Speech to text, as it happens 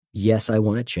yes, I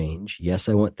want to change. Yes,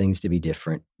 I want things to be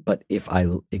different. But if I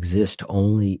exist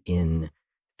only in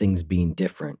things being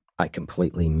different, I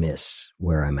completely miss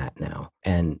where I'm at now.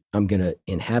 And I'm going to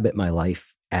inhabit my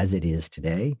life as it is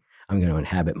today. I'm going to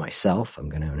inhabit myself. I'm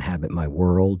going to inhabit my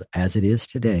world as it is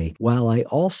today, while I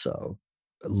also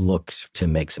look to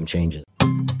make some changes.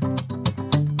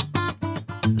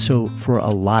 So for a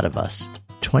lot of us,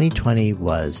 2020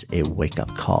 was a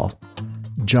wake-up call,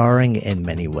 jarring in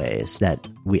many ways that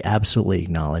we absolutely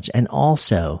acknowledge. And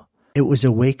also, it was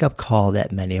a wake-up call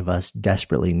that many of us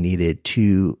desperately needed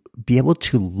to be able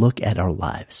to look at our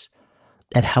lives,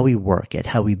 at how we work, at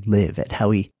how we live, at how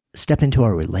we step into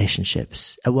our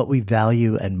relationships, at what we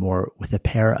value and more with a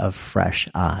pair of fresh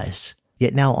eyes.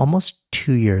 Yet now, almost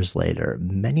 2 years later,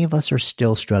 many of us are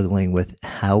still struggling with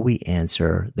how we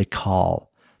answer the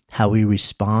call, how we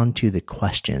respond to the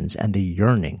questions and the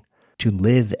yearning to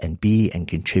live and be and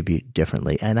contribute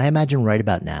differently. And I imagine right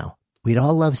about now, we'd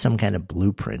all love some kind of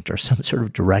blueprint or some sort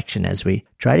of direction as we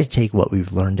try to take what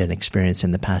we've learned and experienced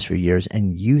in the past few years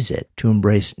and use it to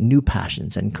embrace new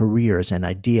passions and careers and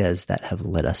ideas that have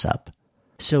lit us up.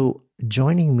 So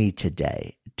joining me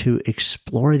today to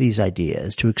explore these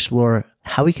ideas, to explore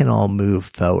how we can all move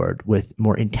forward with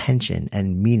more intention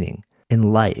and meaning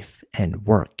in life and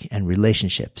work and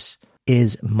relationships,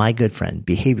 is my good friend,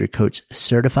 behavior coach,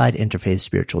 certified interfaith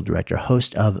spiritual director,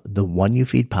 host of the One You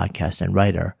Feed podcast, and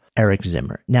writer, Eric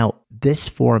Zimmer. Now, this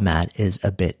format is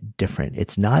a bit different.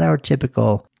 It's not our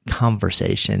typical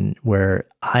conversation where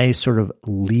I sort of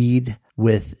lead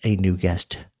with a new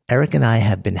guest. Eric and I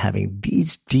have been having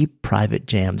these deep private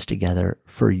jams together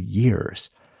for years,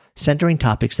 centering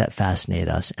topics that fascinate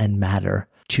us and matter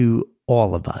to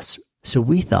all of us. So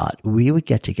we thought we would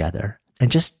get together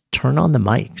and just turn on the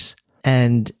mics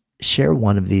and share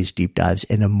one of these deep dives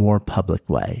in a more public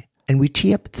way. And we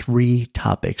tee up 3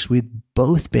 topics we've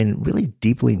both been really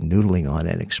deeply noodling on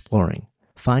and exploring: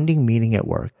 finding meaning at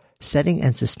work, setting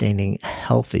and sustaining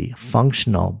healthy,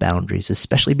 functional boundaries,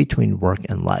 especially between work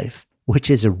and life,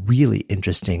 which is a really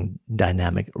interesting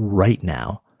dynamic right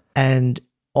now. And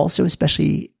also,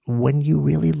 especially when you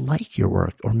really like your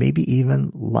work or maybe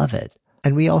even love it.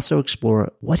 And we also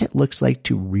explore what it looks like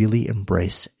to really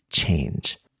embrace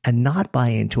change and not buy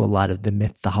into a lot of the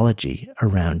mythology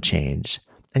around change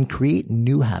and create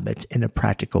new habits in a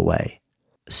practical way.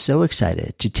 So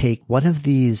excited to take one of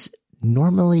these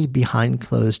normally behind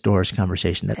closed doors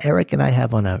conversation that Eric and I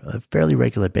have on a fairly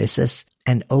regular basis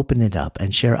and open it up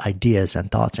and share ideas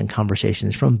and thoughts and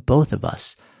conversations from both of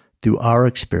us through our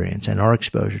experience and our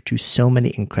exposure to so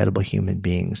many incredible human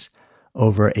beings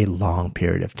over a long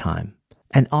period of time.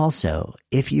 And also,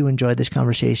 if you enjoyed this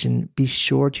conversation, be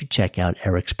sure to check out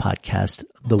Eric's podcast,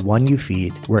 The One You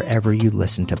Feed, wherever you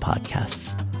listen to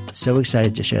podcasts. So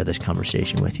excited to share this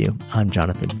conversation with you. I'm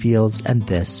Jonathan Fields, and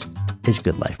this is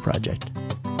Good Life Project.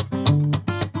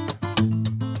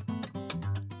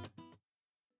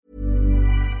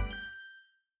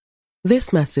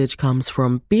 This message comes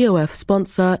from BOF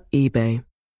sponsor eBay.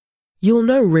 You'll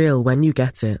know real when you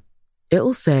get it.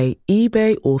 It'll say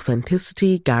eBay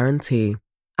Authenticity Guarantee.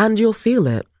 And you'll feel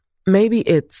it. Maybe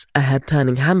it's a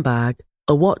head-turning handbag,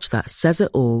 a watch that says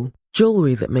it all,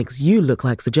 jewelry that makes you look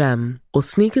like the gem, or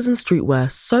sneakers and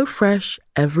streetwear so fresh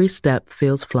every step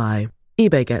feels fly.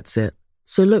 eBay gets it.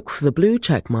 So look for the blue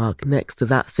check mark next to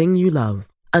that thing you love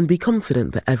and be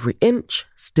confident that every inch,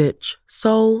 stitch,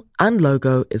 sole, and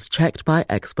logo is checked by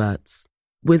experts.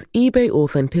 With eBay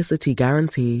Authenticity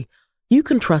Guarantee, you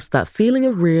can trust that feeling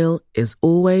of real is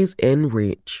always in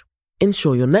reach.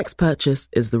 Ensure your next purchase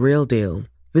is the real deal.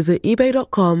 Visit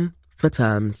eBay.com for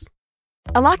terms.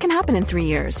 A lot can happen in 3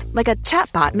 years, like a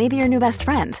chatbot may be your new best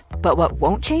friend. But what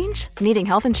won't change? Needing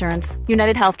health insurance.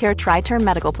 United Healthcare Tri-Term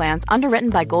Medical Plans, underwritten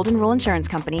by Golden Rule Insurance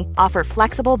Company, offer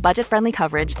flexible, budget-friendly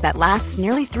coverage that lasts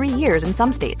nearly 3 years in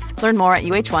some states. Learn more at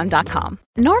UH1.com.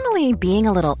 Normally, being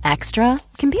a little extra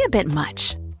can be a bit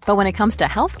much. But when it comes to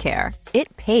healthcare,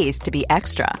 it pays to be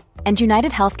extra. And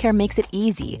United Healthcare makes it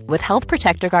easy with Health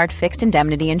Protector Guard fixed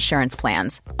indemnity insurance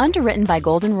plans. Underwritten by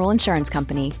Golden Rule Insurance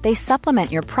Company, they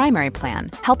supplement your primary plan,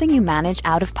 helping you manage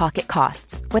out-of-pocket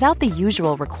costs without the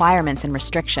usual requirements and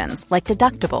restrictions like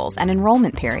deductibles and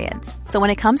enrollment periods. So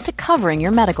when it comes to covering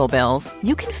your medical bills,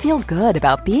 you can feel good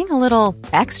about being a little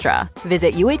extra.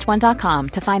 Visit UH1.com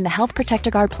to find the Health Protector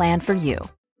Guard plan for you.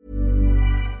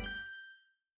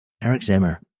 Eric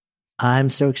Zimmer.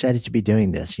 I'm so excited to be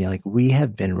doing this. We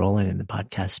have been rolling in the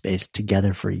podcast space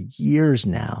together for years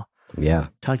now. Yeah.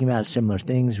 talking about similar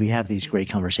things. We have these great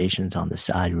conversations on the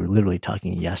side. We were literally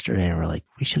talking yesterday and we're like,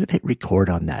 we should have hit record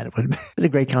on that. It would have been a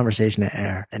great conversation to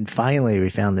air. And finally, we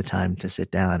found the time to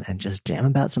sit down and just jam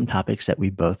about some topics that we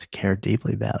both care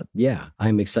deeply about. Yeah.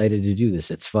 I'm excited to do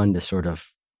this. It's fun to sort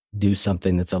of do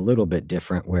something that's a little bit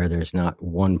different where there's not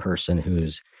one person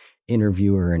who's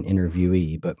interviewer and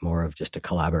interviewee, but more of just a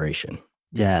collaboration.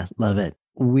 Yeah, love it.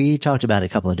 We talked about a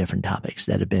couple of different topics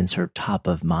that have been sort of top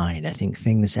of mind. I think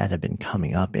things that have been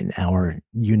coming up in our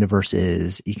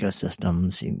universes,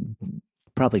 ecosystems,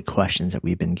 probably questions that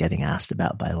we've been getting asked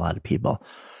about by a lot of people.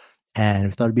 And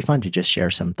we thought it'd be fun to just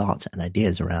share some thoughts and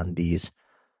ideas around these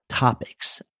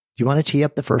topics. Do you want to tee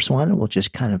up the first one and we'll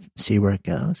just kind of see where it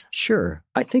goes? Sure.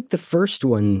 I think the first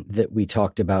one that we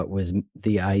talked about was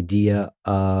the idea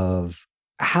of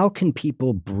how can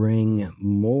people bring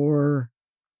more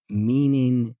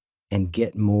meaning and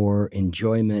get more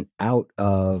enjoyment out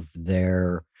of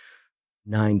their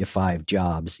 9-to-5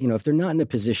 jobs. You know, if they're not in a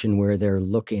position where they're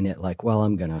looking at like, well,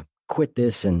 I'm going to quit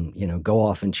this and, you know, go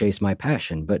off and chase my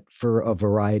passion. But for a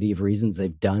variety of reasons,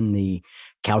 they've done the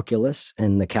calculus,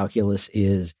 and the calculus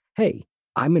is, hey,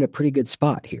 I'm in a pretty good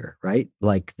spot here, right?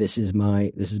 Like this is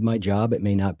my job. It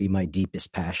may not be my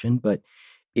deepest passion, but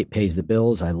it pays the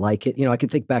bills. I like it. You know, I can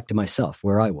think back to myself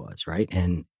where I was, right?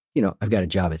 And you know, I've got a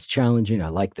job that's challenging. I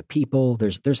like the people.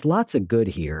 There's lots of good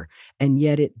here. And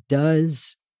yet it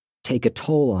does take a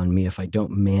toll on me if I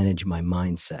don't manage my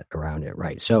mindset around it,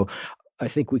 right? So I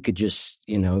think we could just,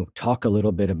 you know, talk a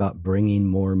little bit about bringing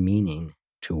more meaning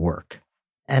to work.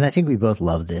 And I think we both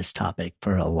love this topic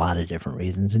for a lot of different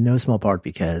reasons, in no small part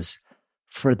because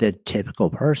for the typical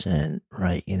person,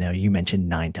 right, you know, you mentioned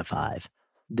 9 to 5.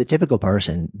 The typical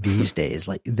person these days,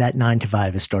 like that 9 to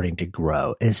 5 is starting to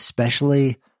grow,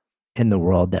 especially in the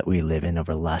world that we live in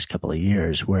over the last couple of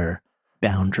years where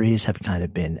boundaries have kind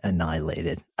of been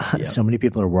annihilated. Yep. So many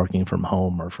people are working from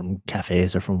home or from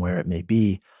cafes or from where it may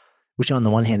be, which on the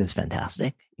one hand is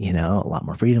fantastic. You know, a lot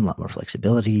more freedom, a lot more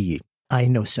flexibility. I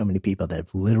know so many people that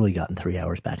have literally gotten 3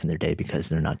 hours back in their day because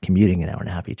they're not commuting an hour and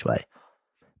a half each way.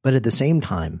 But at the same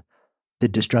time, the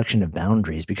destruction of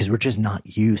boundaries, because we're just not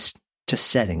used to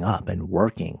setting up and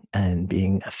working and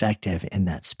being effective in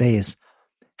that space,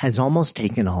 has almost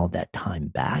taken all of that time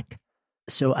back.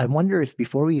 So I wonder if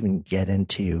before we even get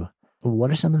into what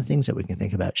are some of the things that we can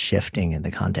think about shifting in the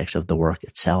context of the work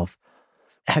itself,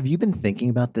 have you been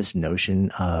thinking about this notion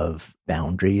of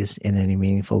boundaries in any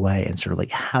meaningful way and sort of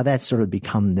like how that's sort of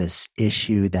become this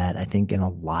issue that I think in a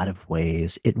lot of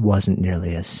ways it wasn't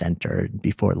nearly as centered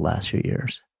before the last few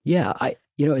years? Yeah,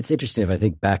 it's interesting if I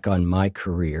think back on my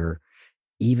career,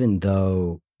 even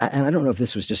though, and I don't know if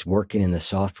this was just working in the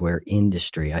software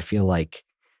industry, I feel like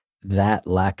that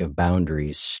lack of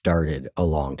boundaries started a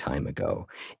long time ago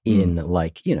in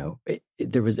like, you know,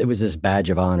 it was this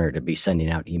badge of honor to be sending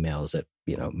out emails at,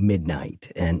 you know,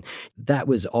 midnight. And that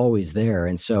was always there.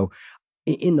 And so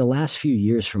in the last few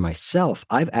years for myself,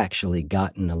 I've actually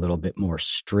gotten a little bit more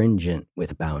stringent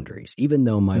with boundaries, even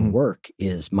though my work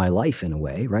is my life in a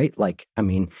way, right? Like, I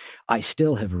mean, I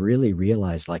still have really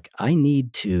realized like I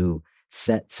need to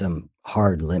set some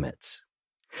hard limits.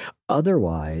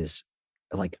 Otherwise,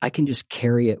 like I can just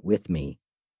carry it with me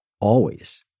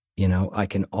always. You know, I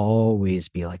can always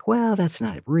be like, well, that's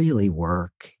not really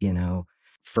work, you know.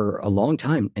 For a long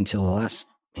time until the last,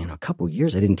 you know, couple of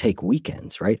years, I didn't take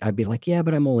weekends, right? I'd be like, yeah,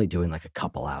 but I'm only doing like a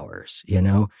couple hours, you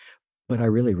know. But I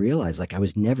really realized like I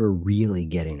was never really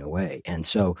getting away. And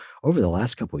so over the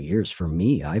last couple of years for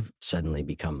me, I've suddenly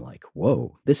become like,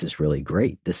 whoa, this is really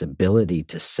great. This ability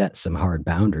to set some hard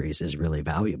boundaries is really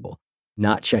valuable.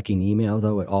 Not checking email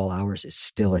though at all hours is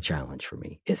still a challenge for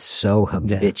me. It's so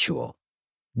habitual.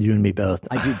 Yeah. You and me both.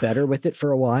 I do better with it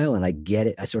for a while and I get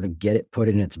it. I sort of get it put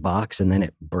in its box and then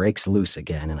it breaks loose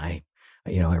again. And I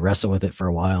wrestle with it for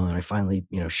a while and I finally,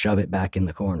 you know, shove it back in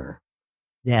the corner.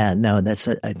 Yeah, no,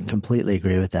 I completely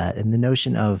agree with that. And the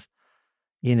notion of,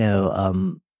 you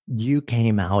know, you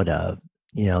came out of,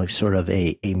 you know, sort of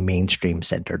a mainstream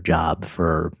centered job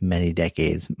for many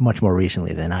decades, much more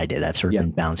recently than I did. I've sort of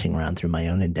been bouncing around through my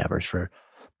own endeavors for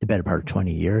the better part of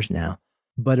 20 years now.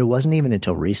 But it wasn't even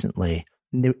until recently,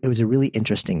 it was a really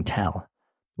interesting tell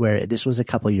where this was a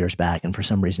couple of years back. And for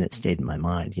some reason it stayed in my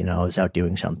mind. You know, I was out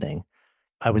doing something.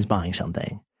 I was buying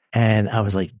something. And I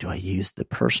was like, do I use the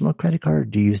personal credit card? Or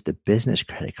do you use the business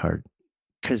credit card?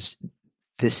 Because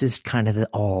this is kind of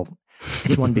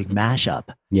it's one big mashup.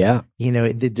 Yeah. You know,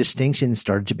 the distinction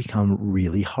started to become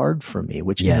really hard for me,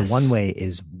 which in one way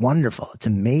is wonderful. It's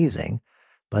amazing.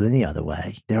 But in the other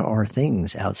way, there are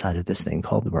things outside of this thing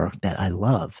called work that I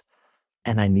love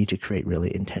and I need to create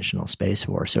really intentional space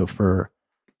for. So for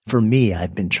For me,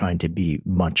 I've been trying to be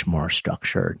much more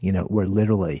structured, where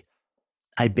literally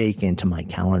I bake into my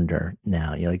calendar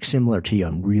now, like similar to you,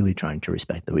 I'm really trying to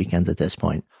respect the weekends at this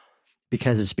point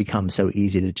because it's become so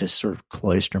easy to just sort of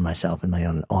cloister myself in my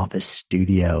own office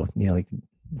studio, like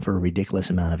for a ridiculous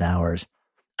amount of hours.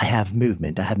 I have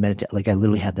movement. I have meditation. Like I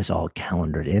literally have this all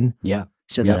calendared in. Yeah.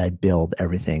 So that I build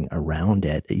everything around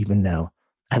it, even though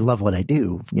I love what I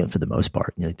do, for the most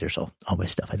part. Like there's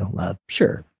always stuff I don't love.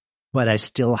 Sure. But I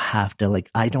still have to,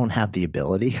 I don't have the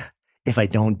ability, if I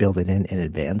don't build it in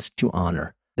advance, to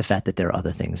honor the fact that there are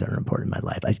other things that are important in my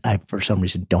life. I for some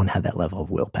reason, don't have that level of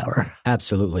willpower.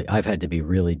 Absolutely. I've had to be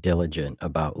really diligent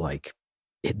about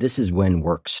this is when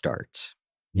work starts,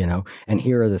 and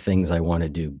here are the things I want to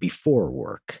do before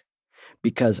work.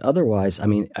 Because otherwise,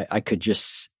 I could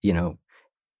just,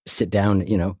 sit down,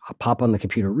 pop on the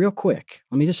computer real quick.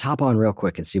 Let me just hop on real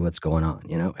quick and see what's going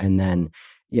on, and then,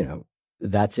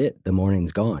 that's it. The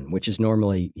morning's gone, which is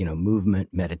normally, movement,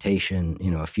 meditation,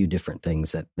 a few different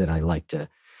things that I like to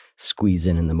squeeze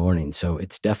in the morning. So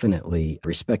it's definitely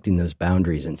respecting those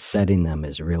boundaries and setting them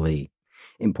is really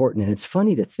important. And it's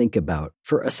funny to think about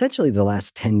for essentially the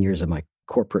last 10 years of my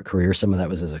corporate career. Some of that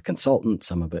was as a consultant.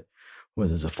 Some of it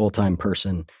was as a full-time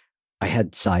person. I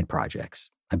had side projects.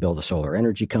 I built a solar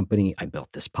energy company. I built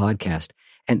this podcast.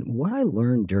 And what I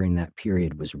learned during that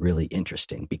period was really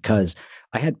interesting because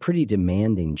I had pretty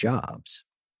demanding jobs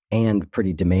and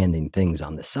pretty demanding things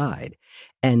on the side.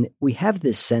 And we have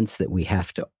this sense that we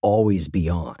have to always be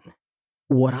on.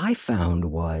 What I found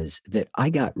was that I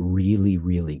got really,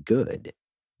 really good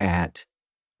at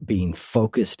being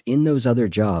focused in those other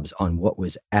jobs on what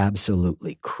was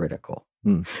absolutely critical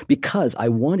because I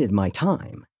wanted my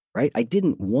time. Right? I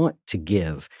didn't want to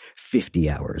give 50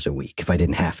 hours a week if I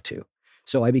didn't have to.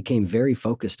 So I became very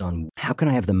focused on how can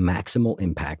I have the maximal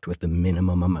impact with the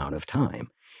minimum amount of time.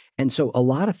 And so a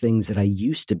lot of things that I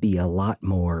used to be a lot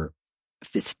more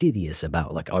fastidious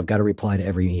about, like, oh, I've got to reply to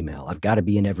every email. I've got to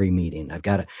be in every meeting.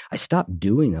 I stopped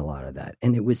doing a lot of that.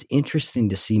 And it was interesting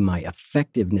to see my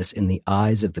effectiveness in the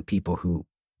eyes of the people who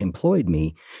employed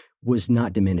me was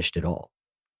not diminished at all.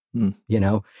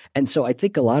 And so I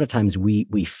think a lot of times we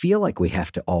feel like we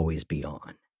have to always be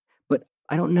on, but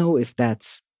I don't know if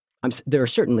there are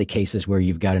certainly cases where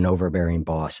you've got an overbearing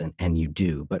boss and you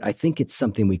do, but I think it's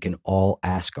something we can all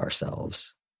ask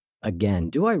ourselves again,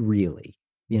 do I really,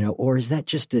 or is that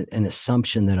just an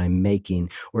assumption that I'm making,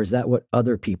 or is that what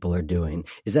other people are doing?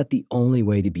 Is that the only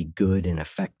way to be good and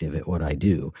effective at what I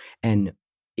do? And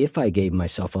if I gave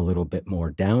myself a little bit more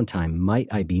downtime, might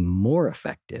I be more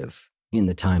effective in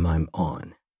the time I'm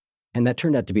on? And that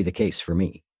turned out to be the case for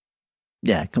me.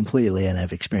 Yeah, completely. And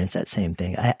I've experienced that same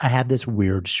thing. I have this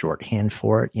weird shorthand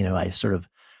for it.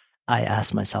 I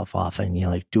ask myself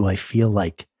often, do I feel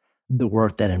like the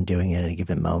work that I'm doing at a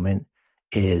given moment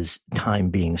is time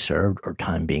being served or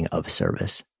time being of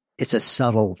service? It's a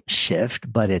subtle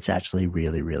shift, but it's actually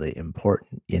really, really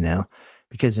important,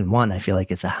 because in one, I feel like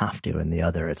it's a have to, and the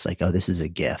other, it's like, oh, this is a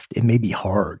gift. It may be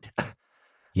hard.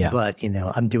 Yeah. But,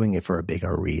 I'm doing it for a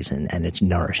bigger reason and it's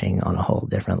nourishing on a whole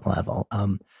different level.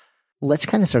 Let's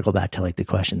kind of circle back to the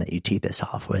question that you teed this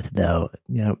off with though,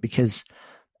 because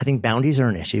I think boundaries are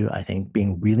an issue. I think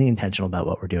being really intentional about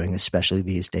what we're doing, especially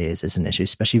these days, is an issue,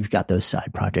 especially if you've got those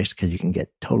side projects because you can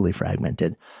get totally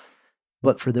fragmented.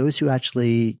 But for those who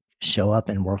actually show up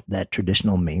and work that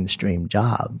traditional mainstream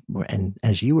job, and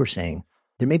as you were saying,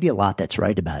 there may be a lot that's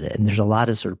right about it. And there's a lot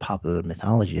of sort of popular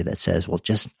mythology that says, well,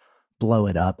 just blow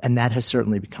it up. And that has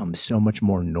certainly become so much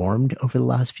more normed over the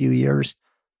last few years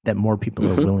that more people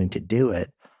are willing to do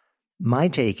it. My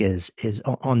take is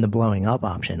on the blowing up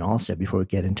option also, before we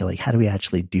get into how do we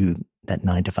actually do that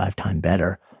 9 to 5 time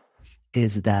better,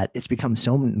 is that it's become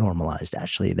so normalized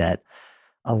actually that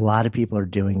a lot of people are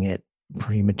doing it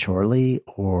prematurely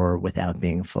or without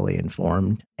being fully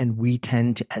informed. And we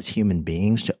tend to, as human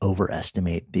beings, to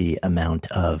overestimate the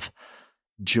amount of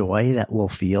joy that we'll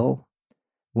feel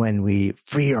when we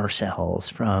free ourselves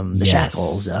from the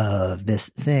shackles of this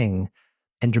thing,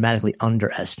 and dramatically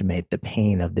underestimate the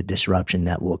pain of the disruption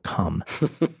that will come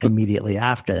immediately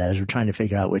after that as we're trying to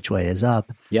figure out which way is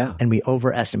up. Yeah. And we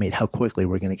overestimate how quickly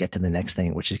we're going to get to the next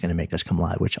thing, which is going to make us come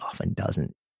alive, which often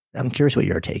doesn't. I'm curious what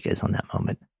your take is on that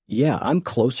moment. Yeah, I'm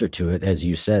closer to it, as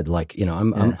you said.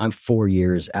 I'm 4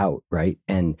 years out, right?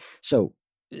 And so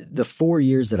the 4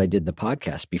 years that I did the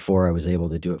podcast before I was able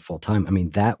to do it full time,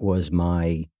 that was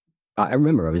I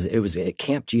remember it was at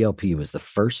Camp GLP was the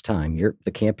first time,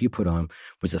 the camp you put on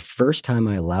was the first time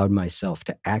I allowed myself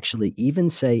to actually even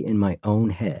say in my own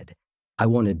head, I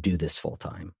want to do this full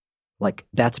time.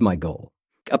 That's my goal.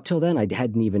 up till then, I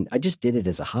just did it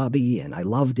as a hobby and I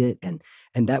loved it. And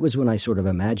that was when I sort of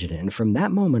imagined it. And from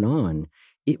that moment on,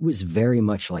 it was very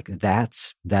much like,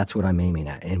 that's what I'm aiming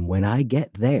at. And when I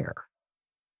get there,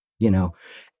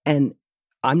 and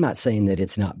I'm not saying that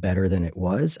it's not better than it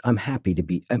was. I'm happy to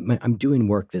be, I'm doing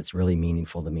work that's really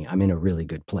meaningful to me. I'm in a really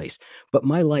good place. But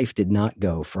my life did not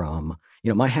go from,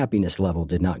 my happiness level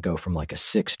did not go from like a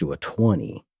 6 to a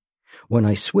 20 when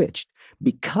I switched,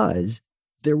 because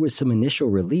there was some initial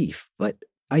relief, but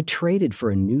I traded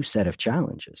for a new set of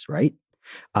challenges, right?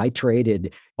 I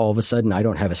traded, all of a sudden, I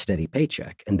don't have a steady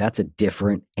paycheck, and that's a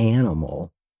different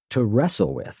animal to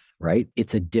wrestle with, right?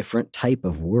 It's a different type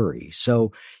of worry.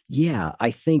 So yeah, I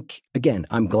think, again,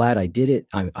 I'm glad I did it.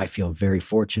 I feel very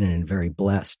fortunate and very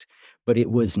blessed, but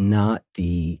it was not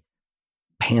the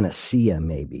panacea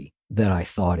maybe that I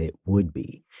thought it would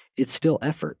be. It's still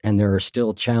effort and there are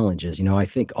still challenges. I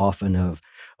think often of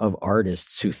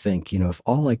artists who think, if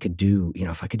all I could do,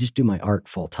 if I could just do my art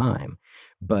full time,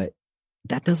 but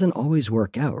that doesn't always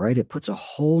work out, right? It puts a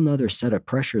whole nother set of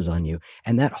pressures on you.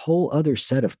 And that whole other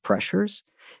set of pressures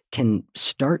can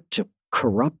start to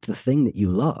corrupt the thing that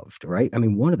you loved, right? I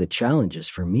mean, one of the challenges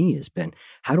for me has been,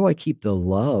 how do I keep the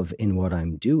love in what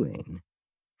I'm doing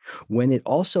when it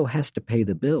also has to pay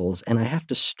the bills and I have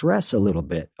to stress a little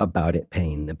bit about it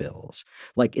paying the bills?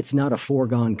 Like, it's not a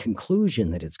foregone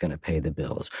conclusion that it's going to pay the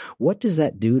bills. What does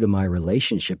that do to my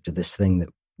relationship to this thing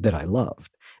that I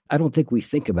loved? I don't think we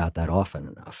think about that often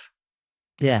enough.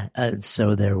 Yeah,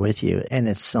 so there with you. And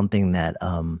it's something that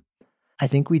I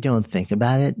think we don't think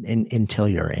about it until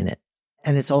you're in it.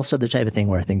 And it's also the type of thing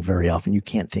where I think very often you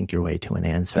can't think your way to an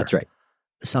answer. That's right.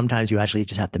 Sometimes you actually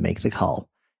just have to make the call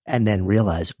and then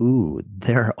realize,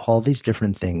 there are all these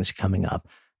different things coming up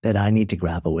that I need to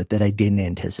grapple with that I didn't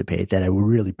anticipate, that I would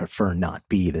really prefer not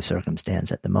be the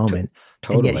circumstance at the moment.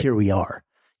 Totally. And yet here we are,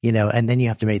 and then you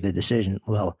have to make the decision,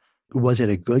 well, was it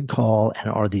a good call and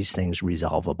are these things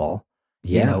resolvable?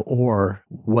 Yeah. Or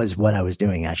was what I was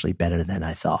doing actually better than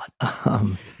I thought?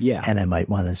 Yeah. And I might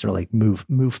want to sort of like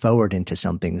move forward into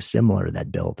something similar that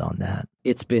built on that.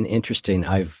 It's been interesting.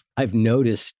 I've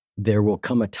noticed there will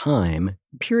come a time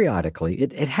periodically,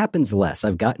 it happens less.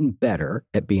 I've gotten better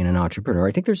at being an entrepreneur.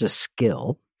 I think there's a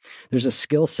skill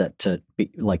set to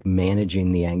be like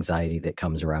managing the anxiety that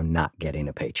comes around not getting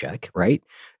a paycheck, right?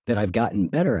 That I've gotten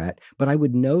better at. But I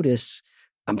would notice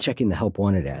I'm checking the help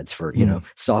wanted ads for,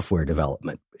 software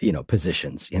development,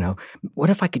 positions, what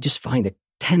if I could just find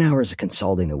 10 hours of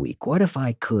consulting a week? What if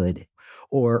I could,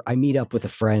 or I meet up with a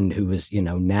friend who is,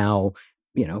 now,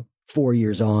 4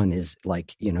 years on is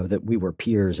like, that we were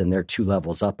peers and they're 2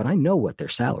 levels up and I know what their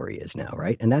salary is now.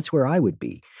 Right. And that's where I would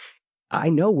be. I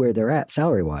know where they're at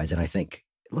salary wise. And I think,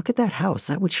 look at that house.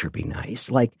 That would sure be nice.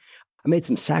 Like, I made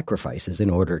some sacrifices in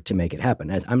order to make it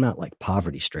happen. As I'm not like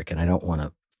poverty stricken. I don't want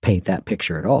to paint that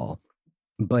picture at all,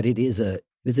 but it is a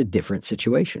different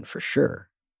situation for sure.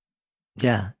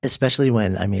 Yeah. Especially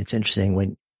when, it's interesting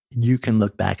when you can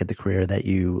look back at the career that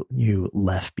you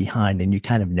left behind and you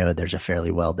kind of know there's a fairly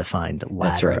well-defined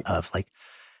ladder of like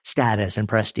status and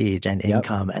prestige and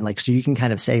income. And like, so you can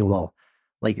kind of say, well,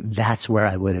 like that's where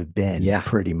I would have been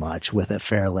pretty much with a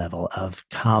fair level of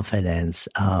confidence.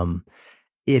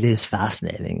 It is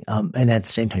fascinating. And at the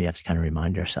same time, you have to kind of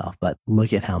remind yourself, but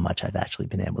look at how much I've actually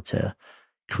been able to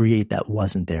create that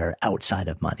wasn't there outside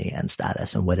of money and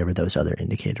status and whatever those other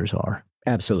indicators are.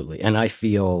 Absolutely. And I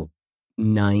feel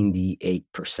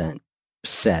 98%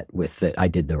 set with that I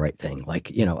did the right thing. Like,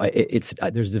 it's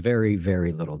there's very,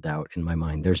 very little doubt in my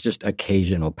mind. There's just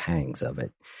occasional pangs of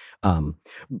it.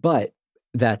 But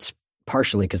that's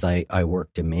partially because I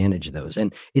work to manage those.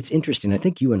 And it's interesting. I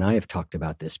think you and I have talked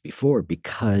about this before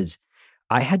because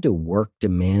I had to work to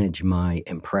manage my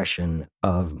impression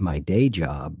of my day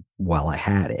job while I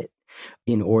had it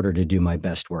in order to do my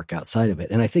best work outside of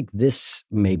it. And I think this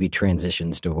maybe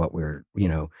transitions to what we're,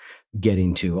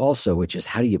 getting to also, which is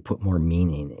how do you put more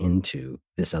meaning into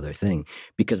this other thing?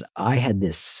 Because I had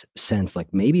this sense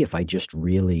like maybe if I just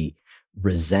really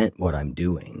resent what I'm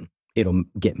doing, it'll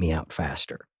get me out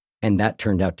faster. And that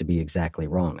turned out to be exactly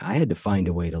wrong. I had to find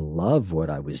a way to love what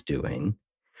I was doing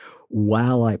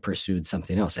while I pursued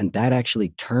something else. And that actually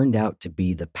turned out to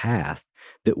be the path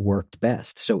that worked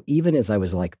best. So even as I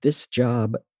was like, this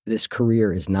job, this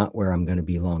career is not where I'm going to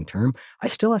be long term, I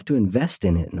still have to invest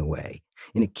in it in a way,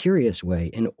 in a curious way,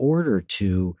 in order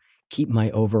to keep my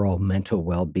overall mental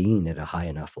well-being at a high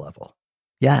enough level.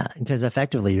 Yeah, because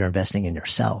effectively you're investing in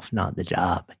yourself, not the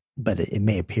job. But it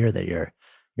may appear that you're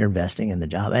investing in the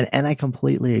job. And I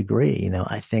completely agree.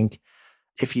 I think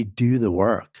if you do the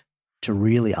work to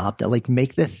really like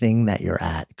make the thing that you're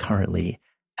at currently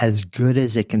as good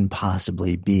as it can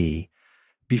possibly be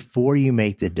before you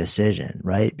make the decision,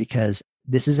 right? Because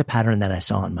this is a pattern that I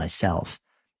saw in myself.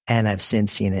 And I've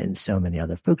since seen it in so many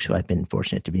other folks who I've been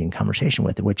fortunate to be in conversation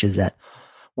with, which is that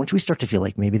once we start to feel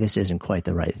like maybe this isn't quite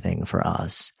the right thing for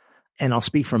us, and I'll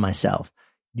speak for myself,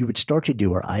 you would start to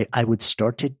do, or I would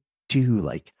start to do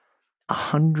like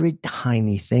 100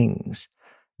 tiny things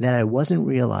that I wasn't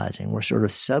realizing were sort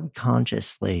of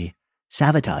subconsciously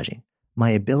sabotaging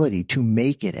my ability to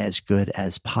make it as good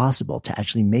as possible, to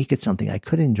actually make it something I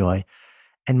could enjoy.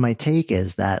 And my take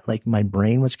is that like my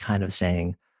brain was kind of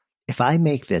saying, if I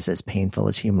make this as painful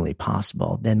as humanly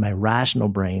possible, then my rational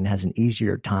brain has an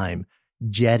easier time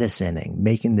jettisoning,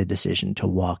 making the decision to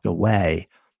walk away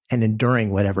and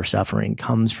enduring whatever suffering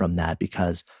comes from that,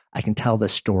 because I can tell the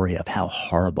story of how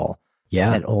horrible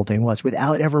that old thing was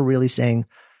without ever really saying,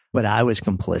 but I was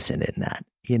complicit in that,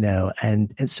 you know?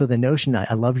 And so the notion,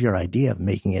 I love your idea of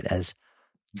making it as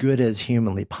good as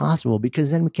humanly possible,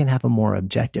 because then we can have a more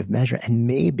objective measure. And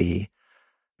maybe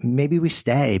we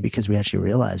stay because we actually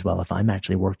realize, well, if I'm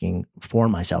actually working for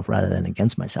myself rather than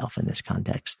against myself in this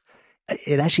context,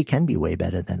 it actually can be way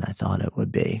better than I thought it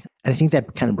would be. And I think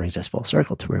that kind of brings us full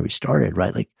circle to where we started,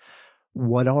 right? Like,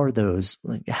 what are those,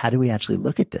 like, how do we actually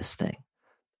look at this thing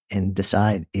and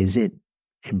decide, is it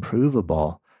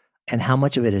improvable? And how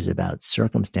much of it is about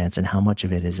circumstance and how much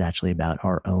of it is actually about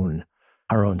our own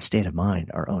state of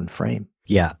mind, our own frame?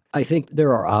 Yeah, I think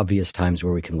there are obvious times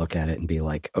where we can look at it and be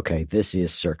like, okay, this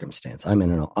is circumstance. I'm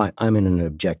in an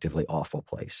objectively awful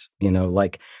place. You know,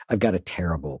 like I've got a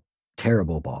terrible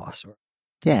boss.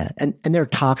 Yeah, and there are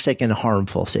toxic and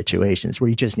harmful situations where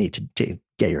you just need to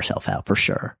get yourself out for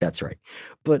sure. That's right.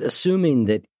 But assuming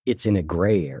that it's in a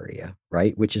gray area,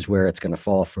 right, which is where it's going to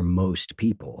fall for most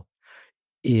people,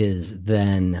 is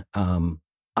then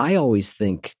I always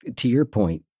think, to your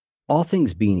point, all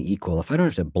things being equal, if I don't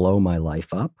have to blow my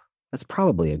life up, that's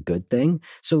probably a good thing.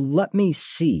 So let me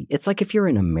see. It's like if you're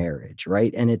in a marriage,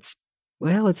 right? And it's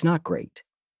not great,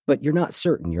 but you're not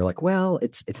certain. You're like, well,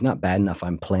 it's not bad enough.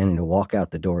 I'm planning to walk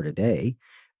out the door today.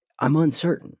 I'm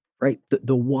uncertain, right?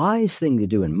 The wise thing to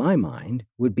do in my mind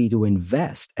would be to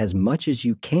invest as much as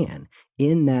you can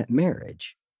in that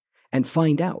marriage and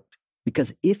find out.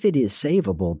 Because if it is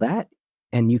savable,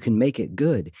 and you can make it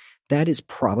good, that is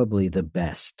probably the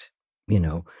best,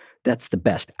 that's the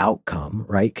best outcome,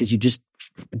 right? Because you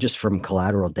just from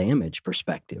collateral damage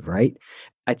perspective, right?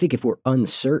 I think if we're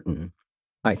uncertain,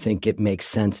 I think it makes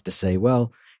sense to say,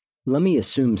 well, let me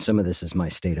assume some of this is my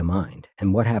state of mind.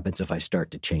 And what happens if I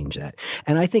start to change that?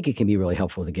 And I think it can be really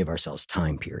helpful to give ourselves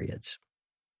time periods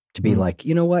to be like,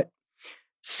 you know what?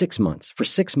 6 months. For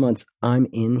 6 months, I'm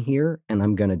in here and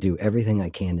I'm going to do everything I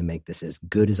can to make this as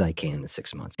good as I can in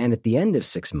 6 months. And at the end of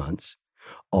 6 months,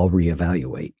 I'll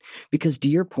reevaluate. Because to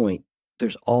your point,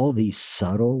 there's all these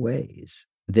subtle ways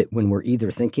that when we're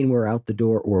either thinking we're out the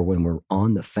door or when we're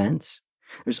on the fence,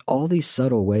 there's all these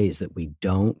subtle ways that we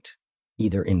don't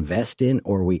either invest in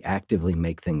or we actively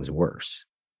make things worse.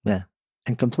 Yeah.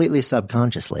 And completely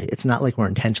subconsciously. It's not like we're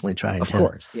intentionally trying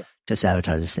to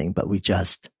sabotage this thing, but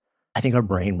I think our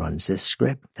brain runs this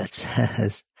script that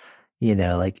says,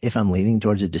 like if I'm leaning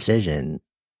towards a decision,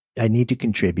 I need to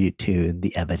contribute to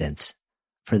the evidence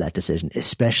for that decision,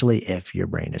 especially if your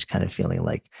brain is kind of feeling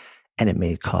like, and it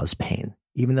may cause pain,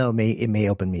 even though it may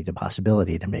open me to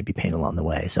possibility. There may be pain along the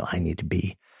way. So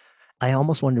I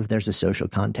almost wonder if there's a social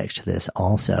context to this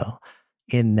also,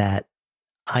 in that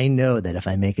I know that if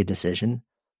I make a decision,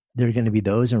 there are going to be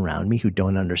those around me who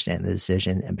don't understand the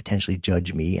decision and potentially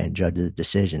judge me and judge the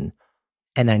decision.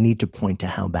 And I need to point to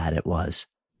how bad it was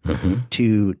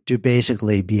to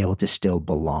basically be able to still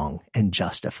belong and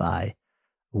justify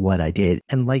what I did.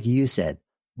 And like you said,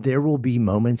 there will be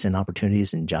moments and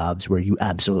opportunities and jobs where you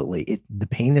the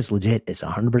pain is legit. It's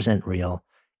 100% real.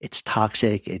 It's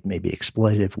toxic. It may be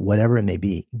exploitative, whatever it may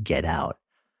be, get out.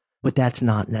 But that's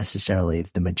not necessarily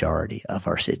the majority of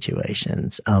our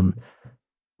situations.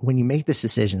 When you make this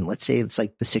decision, let's say it's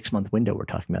like the 6-month window we're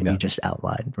talking about, you just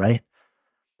outlined, right?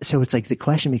 So it's like the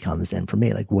question becomes then for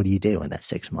me, like, what do you do in that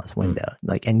 6-month window?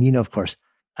 Like, and of course,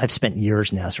 I've spent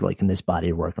years now sort of like in this body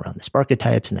of work around the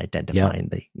Sparketypes and identifying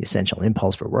the essential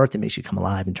impulse for work that makes you come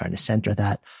alive and trying to center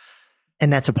that.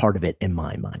 And that's a part of it in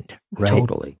my mind, right?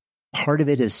 Totally. Part of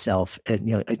it is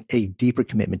a deeper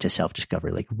commitment to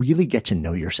self-discovery, like really get to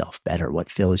know yourself better, what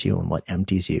fills you and what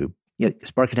empties you.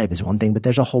 Sparketype is one thing, but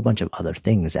there's a whole bunch of other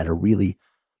things that are really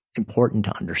important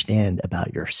to understand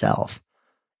about yourself.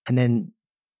 And then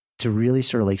to really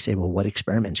sort of like say, well, what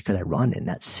experiments could I run in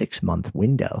that 6-month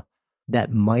window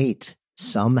that might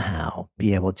somehow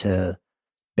be able to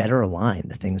better align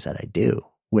the things that I do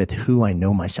with who I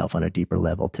know myself on a deeper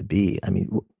level to be. I mean,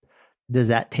 does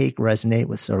that resonate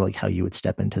with sort of like how you would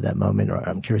step into that moment? Or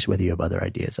I'm curious whether you have other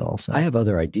ideas also. I have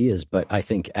other ideas, but I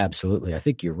think absolutely. I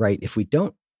think you're right. If we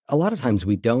don't, a lot of times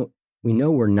we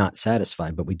know we're not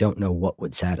satisfied, but we don't know what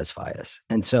would satisfy us.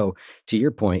 And so to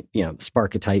your point,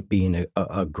 Sparketype being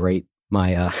a great,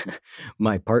 my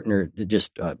partner,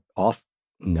 just off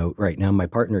note right now, my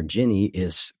partner Ginny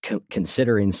is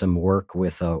considering some work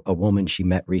with a woman she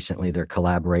met recently. They're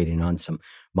collaborating on some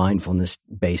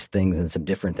mindfulness-based things and some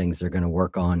different things they're going to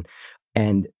work on.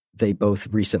 And they both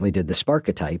recently did the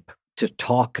Sparketype to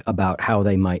talk about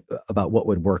about what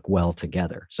would work well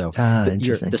together. So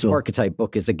the Sparketype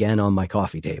book is again on my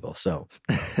coffee table. So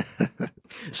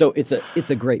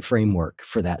it's a great framework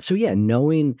for that. So yeah,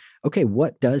 knowing, okay,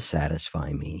 what does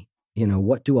satisfy me?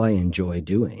 What do I enjoy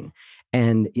doing?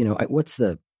 And,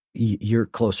 you're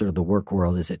closer to the work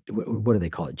world. Is it, what do they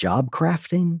call it? Job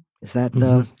crafting? Is that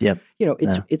the, Yep.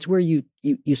 It's where you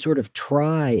sort of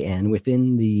try and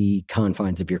within the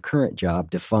confines of your current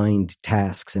job to find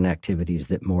tasks and activities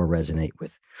that more resonate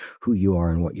with who you are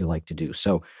and what you like to do.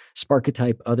 So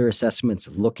Sparketype, other assessments,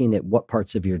 looking at what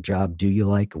parts of your job do you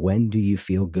like? When do you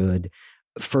feel good?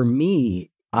 For me,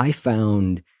 I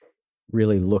found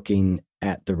really looking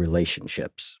at the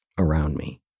relationships around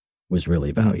me was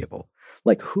really valuable.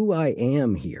 Like who I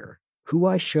am here, who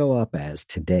I show up as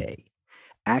today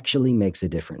actually makes a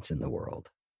difference in the world,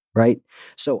 right?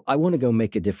 So I want to go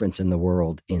make a difference in the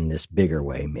world in this bigger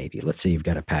way, maybe. Let's say you've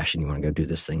got a passion, you want to go do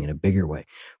this thing in a bigger way.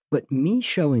 But me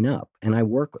showing up and I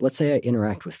work, let's say I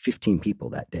interact with 15 people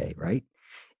that day, right?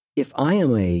 If I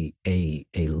am a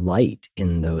light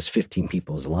in those 15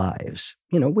 people's lives,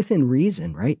 within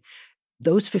reason, right?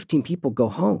 Those 15 people go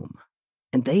home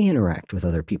and they interact with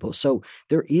other people. So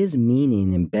there is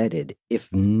meaning embedded.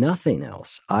 If nothing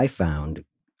else, I found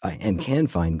and can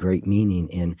find great meaning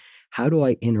in how do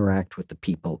I interact with the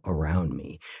people around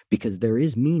me? Because there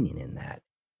is meaning in that.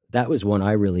 That was one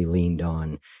I really leaned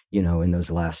on, in those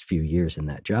last few years in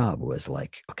that job was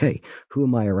like, okay, who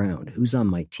am I around? Who's on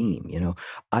my team?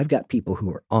 I've got people who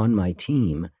are on my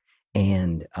team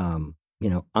and, I'm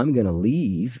going to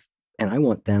leave and I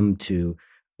want them to,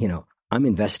 I'm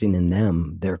investing in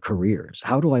them, their careers.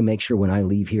 How do I make sure when I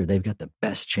leave here, they've got the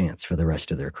best chance for the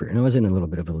rest of their career? And I was in a little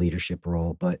bit of a leadership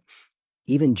role, but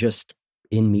even just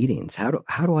in meetings, how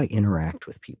do I interact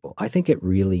with people? I think it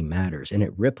really matters and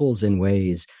it ripples in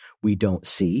ways we don't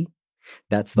see.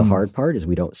 That's the hard part is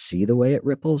we don't see the way it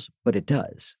ripples, but it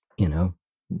does,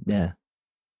 Yeah.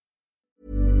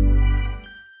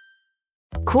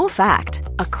 Cool fact,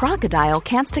 a crocodile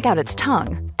can't stick out its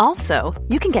tongue. Also,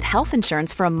 you can get health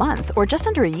insurance for a month or just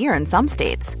under a year in some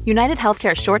states. United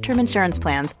Healthcare short-term insurance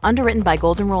plans, underwritten by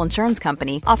Golden Rule Insurance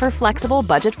Company, offer flexible,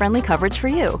 budget-friendly coverage for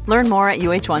you. Learn more at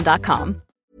uh1.com.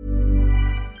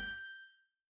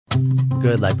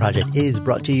 Good Life Project is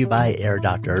brought to you by Air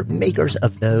Doctor, makers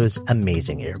of those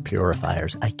amazing air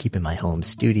purifiers I keep in my home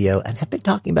studio and have been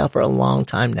talking about for a long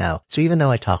time now. So even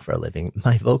though I talk for a living,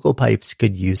 my vocal pipes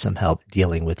could use some help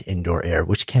dealing with indoor air,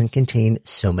 which can contain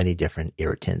so many different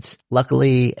irritants.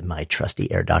 Luckily, my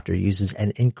trusty Air Doctor uses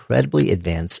an incredibly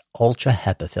advanced ultra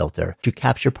HEPA filter to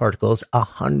capture particles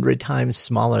 100 times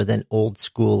smaller than old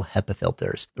school HEPA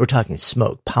filters. We're talking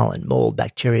smoke, pollen, mold,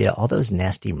 bacteria, all those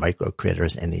nasty micro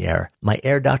critters in the air. My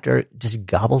Air Doctor just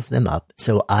gobbles them up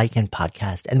so I can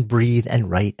podcast and breathe and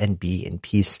write and be in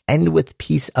peace and with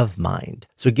peace of mind.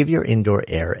 So give your indoor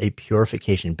air a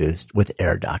purification boost with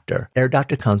Air Doctor. Air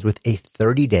Doctor comes with a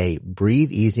 30-day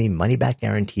breathe easy money back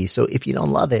guarantee. So if you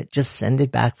don't love it, just send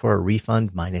it back for a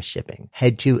refund minus shipping.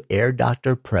 Head to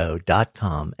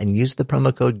airdoctorpro.com and use the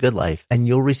promo code GoodLife and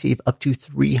you'll receive up to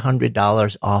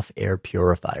 $300 off air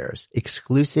purifiers.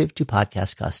 Exclusive to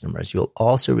podcast customers, you'll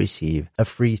also receive a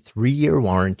free 3-year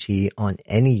warranty on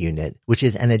any unit, which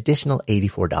is an additional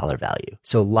 $84 value.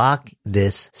 So lock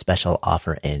this special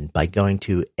offer in by going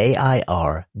to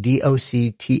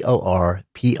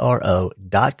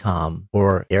airdoctorpro.com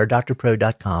or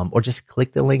airdoctorpro.com or just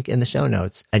click the link in the show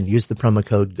notes and use the promo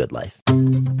code GoodLife.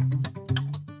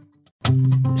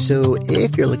 So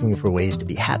if you're looking for ways to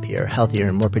be happier, healthier,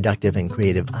 and more productive and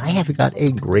creative, I have got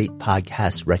a great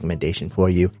podcast recommendation for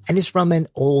you. And it's from an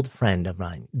old friend of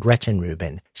mine, Gretchen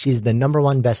Rubin. She's the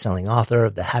 #1 best-selling author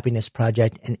of The Happiness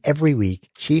Project. And every week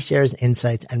she shares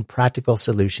insights and practical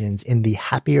solutions in the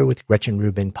Happier with Gretchen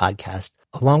Rubin podcast,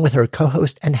 along with her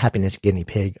co-host and happiness guinea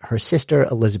pig, her sister,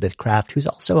 Elizabeth Kraft, who's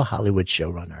also a Hollywood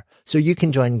showrunner. So you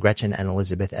can join Gretchen and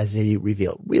Elizabeth as they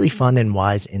reveal really fun and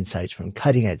wise insights from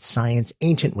cutting-edge science,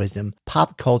 ancient wisdom,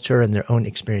 pop culture, and their own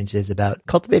experiences about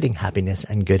cultivating happiness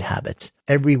and good habits.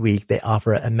 Every week, they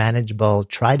offer a manageable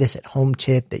try this at home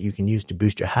tip that you can use to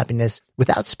boost your happiness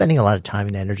without spending a lot of time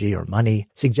and energy or money.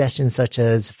 Suggestions such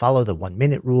as follow the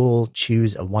 1-minute rule,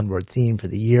 choose a one-word theme for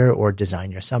the year, or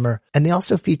design your summer. And they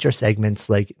also feature segments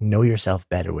like Know Yourself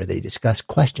Better, where they discuss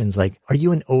questions like, are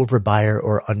you an overbuyer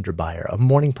or underbuyer, a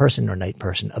morning person or night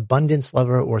person, abundance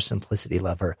lover or simplicity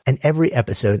lover? And every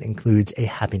episode includes a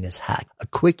happiness hack, a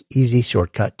quick, easy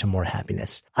shortcut to more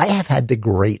happiness. I have had the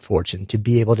great fortune to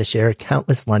be able to share countless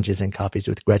lunches and coffees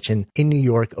with Gretchen in New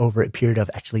York over a period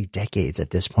of actually decades at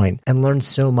this point, and learned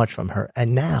so much from her.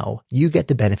 And now you get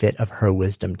the benefit of her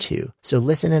wisdom too. So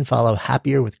listen and follow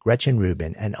Happier with Gretchen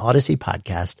Rubin, an Odyssey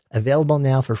podcast, available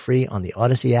now for free on the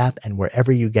Odyssey app and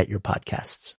wherever you get your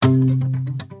podcasts.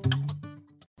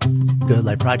 Good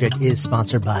Life Project is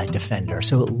sponsored by Defender.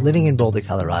 So living in Boulder,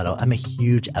 Colorado, I'm a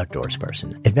huge outdoors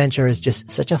person. Adventure is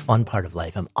just such a fun part of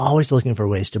life. I'm always looking for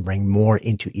ways to bring more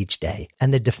into each day.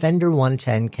 And the Defender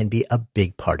 110 can be a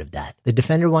big part of that. The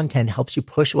Defender 110 helps you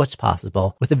push what's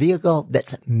possible with a vehicle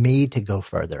that's made to go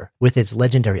further. With its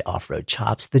legendary off-road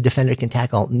chops, the Defender can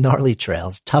tackle gnarly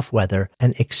trails, tough weather,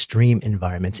 and extreme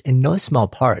environments in no small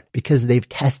part because they've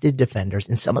tested Defenders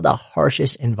in some of the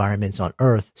harshest environments on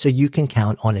Earth, so you can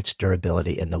count on its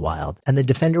durability in the wild. And the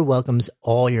Defender welcomes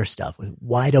all your stuff with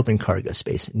wide open cargo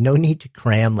space. No need to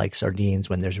cram like sardines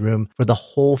when there's room for the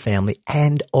whole family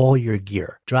and all your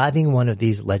gear. Driving one of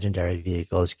these legendary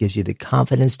vehicles gives you the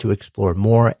confidence to explore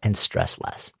more and stress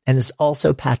less. And it's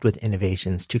also packed with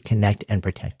innovations to connect and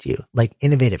protect you, like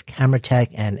innovative camera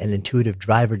tech and an intuitive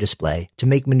driver display to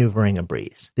make maneuvering a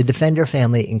breeze. The Defender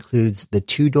family includes the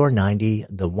 2-door 90,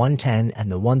 the 110,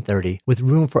 and the 130 with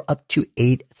room for up to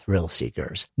 8 thrill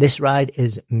seekers. This ride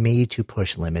is made to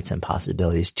push limits and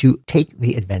possibilities, to take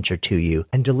the adventure to you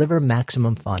and deliver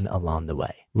maximum fun along the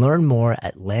way. Learn more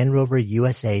at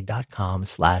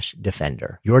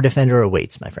LandRoverUSA.com/Defender. Your Defender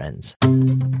awaits, my friends.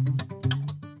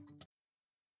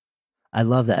 I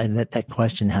love that. And that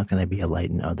question, how can I be a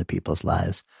light in other people's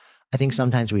lives? I think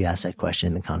sometimes we ask that question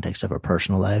in the context of our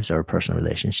personal lives or our personal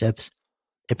relationships.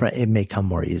 It may come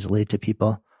more easily to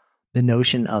people. The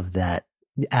notion of that,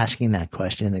 asking that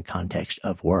question in the context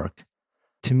of work,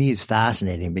 to me is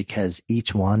fascinating because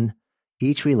each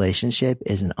relationship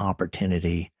is an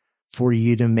opportunity for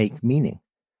you to make meaning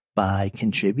by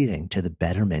contributing to the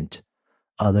betterment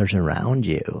others around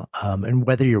you. And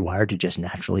whether you're wired to just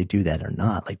naturally do that or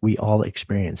not, like we all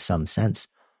experience some sense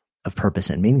of purpose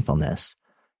and meaningfulness,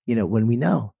 when we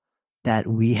know that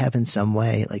we have in some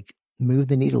way, like move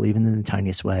the needle, even in the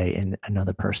tiniest way in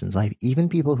another person's life, even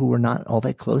people who we're not all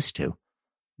that close to.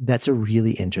 That's a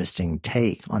really interesting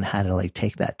take on how to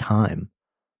take that time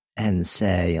and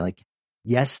say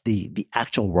yes, the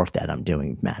actual work that I'm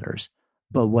doing matters,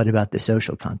 but what about the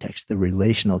social context, the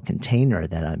relational container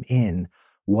that I'm in?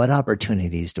 What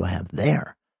opportunities do I have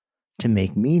there to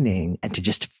make meaning and to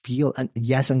just feel, and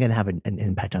yes, I'm going to have an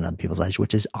impact on other people's lives,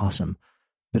 which is awesome.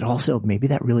 But also maybe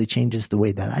that really changes the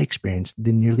way that I experience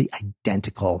the nearly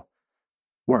identical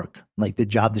work. Like the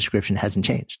job description hasn't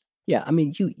changed. Yeah, I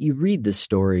mean, you read the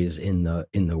stories in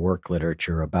the work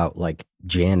literature about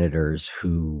janitors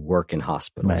who work in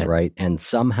hospitals, right? And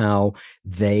somehow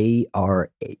they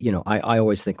are, I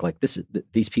always think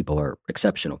these people are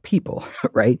exceptional people,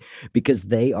 right? Because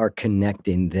they are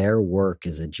connecting their work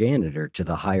as a janitor to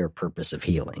the higher purpose of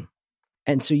healing.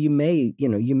 And so you may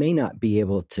not be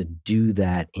able to do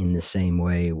that in the same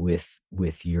way with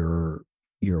your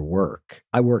work.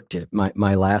 I worked at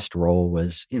my last role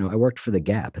was, I worked for the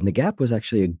Gap, and the Gap was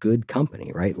actually a good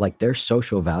company, right? Like their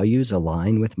social values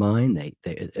align with mine. They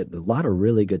a lot of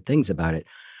really good things about it.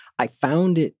 I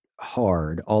found it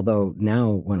hard, although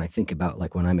now when I think about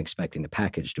when I'm expecting a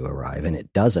package to arrive and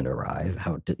it doesn't arrive,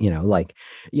 I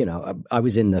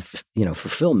was in the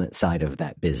fulfillment side of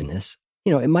that business.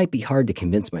 It might be hard to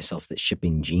convince myself that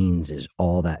shipping jeans is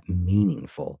all that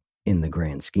meaningful in the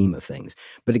grand scheme of things.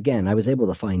 But again, I was able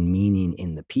to find meaning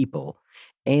in the people.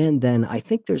 And then I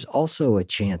think there's also a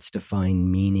chance to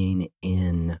find meaning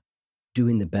in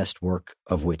doing the best work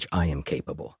of which I am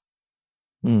capable.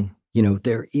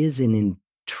 There is an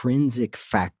intrinsic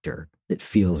factor that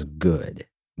feels good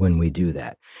when we do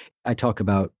that. I talk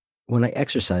about when I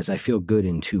exercise, I feel good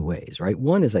in two ways, right?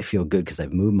 One is I feel good because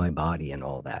I've moved my body and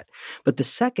all that. But the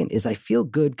second is I feel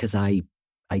good because I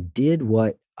did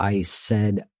what I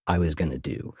said I was going to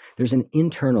do. There's an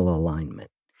internal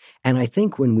alignment. And I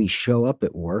think when we show up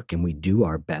at work and we do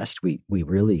our best, we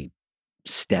really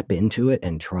step into it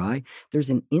and try, there's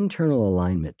an internal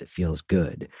alignment that feels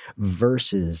good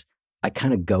versus I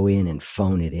kind of go in and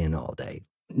phone it in all day.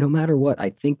 No matter what, I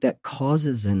think that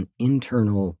causes an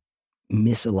internal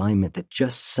misalignment that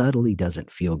just subtly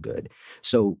doesn't feel good.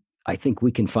 So I think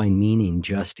we can find meaning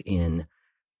just in,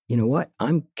 you know what,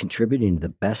 I'm contributing to the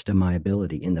best of my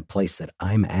ability in the place that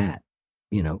I'm at,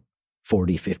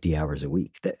 40, 50 hours a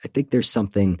week. I think there's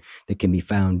something that can be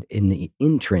found in the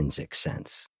intrinsic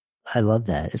sense. I love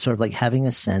that. It's sort of like having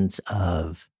a sense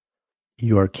of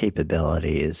your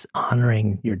capabilities,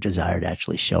 honoring your desire to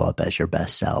actually show up as your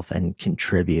best self and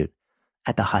contribute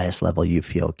at the highest level you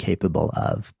feel capable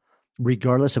of,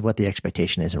 regardless of what the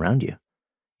expectation is around you.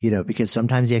 Because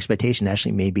sometimes the expectation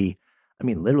actually may be,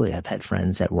 literally I've had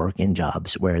friends that work in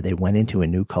jobs where they went into a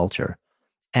new culture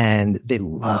and they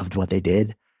loved what they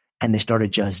did. And they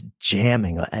started just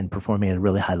jamming and performing at a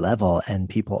really high level. And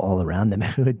people all around them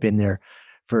who had been there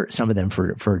for some of them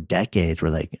for decades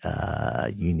were like,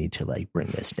 you need to bring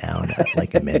this down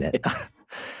like a minute.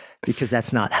 Because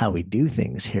that's not how we do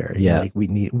things here. Yeah.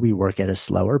 We work at a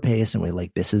slower pace and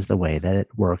this is the way that it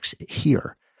works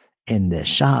here in this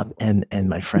shop. And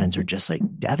my friends are just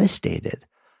devastated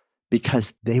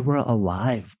because they were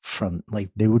alive from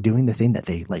they were doing the thing that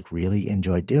they really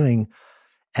enjoyed doing.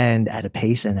 And at a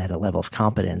pace and at a level of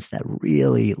competence that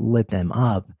really lit them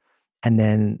up. And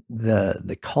then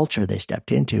the culture they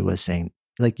stepped into was saying,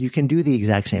 you can do the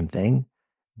exact same thing,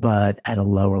 but at a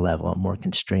lower level, a more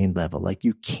constrained level.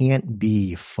 You can't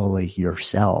be fully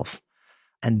yourself.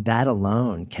 And that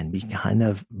alone can be kind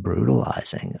of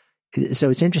brutalizing. So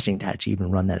it's interesting to actually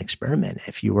even run that experiment.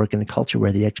 If you work in a culture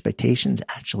where the expectations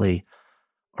actually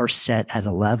are set at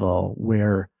a level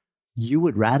where you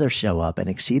would rather show up and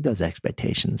exceed those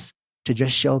expectations, to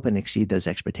just show up and exceed those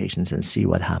expectations and see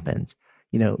what happens.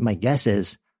 My guess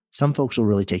is some folks will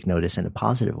really take notice in a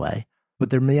positive way, but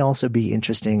there may also be an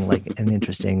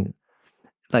interesting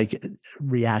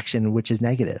reaction, which is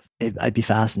negative. I'd be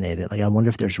fascinated. I wonder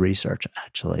if there's research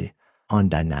actually on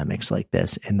dynamics like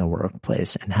this in the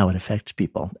workplace and how it affects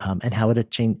people, and how it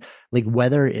change,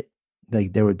 whether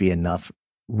there would be enough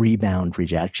rebound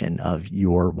rejection of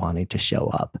your wanting to show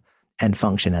up and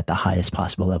function at the highest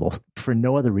possible level for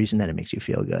no other reason that it makes you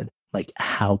feel good.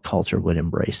 How culture would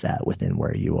embrace that within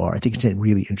where you are. I think it's a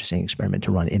really interesting experiment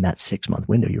to run in that 6-month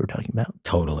window you were talking about.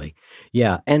 Totally.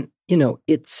 Yeah. And,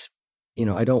 it's,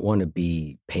 I don't want to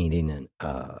be painting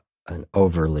an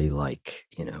overly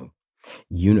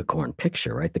unicorn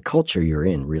picture, right? The culture you're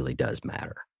in really does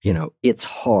matter. It's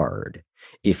hard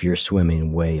if you're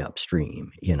swimming way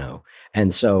upstream,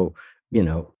 and so,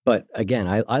 but again,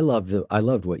 I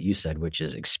loved what you said, which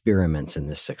is experiments in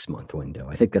this 6-month window.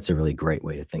 I think that's a really great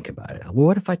way to think about it. Well,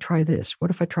 what if I try this? What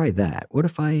if I try that? What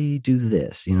if I do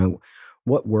this?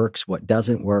 What works, what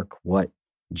doesn't work, what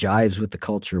jives with the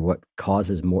culture, what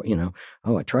causes more,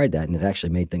 oh, I tried that and it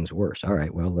actually made things worse. All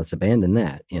right, well, let's abandon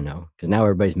that, because now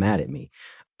everybody's mad at me.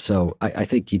 So I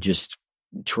think you just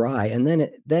try, and then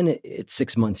it's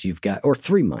 6 months you've got, or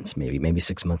 3 months maybe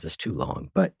 6 months is too long,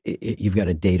 but you've got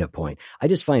a data point. I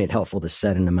just find it helpful to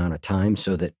set an amount of time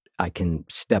so that I can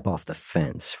step off the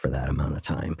fence for that amount of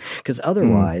time, because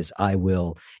otherwise I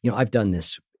will, I've done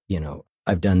this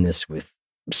with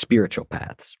spiritual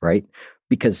paths, right?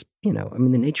 Because,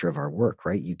 the nature of our work,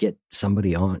 right? You get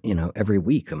somebody on, every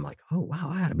week. I'm like, oh,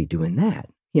 wow, I ought to be doing that.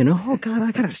 Oh God,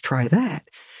 I got to try that.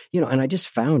 And I just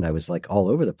found I was all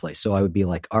over the place. So I would be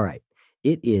like, all right,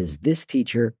 it is this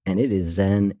teacher and it is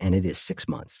Zen and it is 6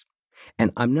 months.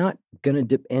 And I'm not going to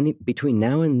dip between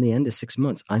now and the end of 6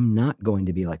 months. I'm not going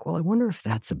to be like, well, I wonder if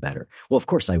that's a better. Well, of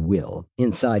course I will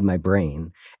inside my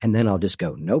brain. And then I'll just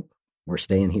go, nope, we're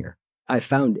staying here. I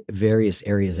found various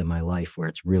areas in my life where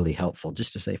it's really helpful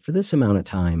just to say, for this amount of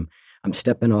time, I'm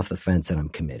stepping off the fence and I'm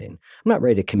committing. I'm not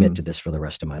ready to commit to this for the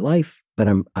rest of my life, but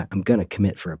I'm going to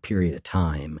commit for a period of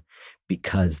time,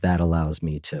 because that allows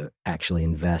me to actually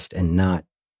invest and not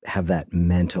have that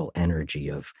mental energy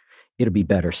of it'll be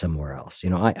better somewhere else.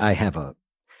 I have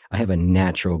a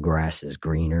natural grass is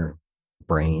greener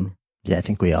brain. Yeah, I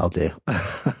think we all do.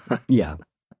 Yeah.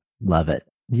 Love it.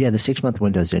 Yeah, the 6-month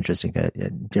window is interesting. A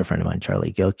dear friend of mine,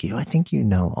 Charlie Gilkey, who I think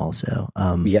also.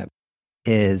 Yeah.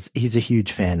 He's a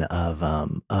huge fan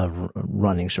of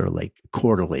running sort of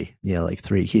quarterly,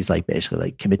 he's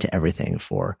basically commit to everything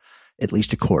for at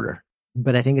least a quarter.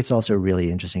 But I think it's also a really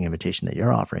interesting invitation that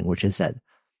you're offering, which is that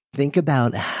think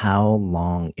about how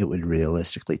long it would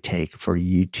realistically take for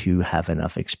you to have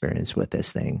enough experience with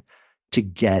this thing to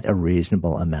get a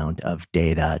reasonable amount of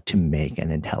data to make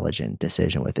an intelligent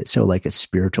decision with it. So a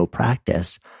spiritual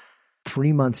practice,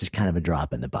 3 months is kind of a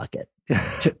drop in the bucket.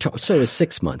 So is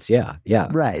 6 months. Yeah.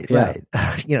 Right.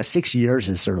 6 years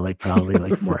is sort of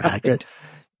probably more accurate.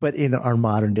 But in our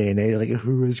modern day and age, like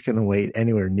who is going to wait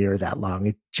anywhere near that long?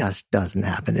 It just doesn't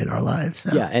happen in our lives.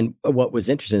 So. Yeah. And what was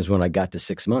interesting is when I got to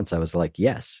 6 months, I was like,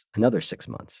 yes, another 6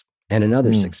 months and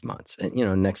another 6 months. And,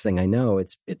 next thing I know,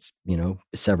 it's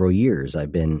several years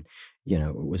I've been,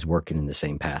 was working in the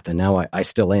same path. And now I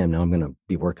still am. Now I'm going to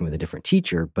be working with a different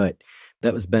teacher, but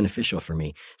that was beneficial for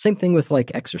me. Same thing with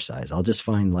like exercise. I'll just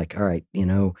find like, all right,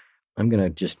 I'm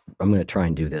going to try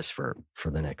and do this for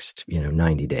the next,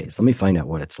 90 days. Let me find out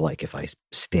what it's like if I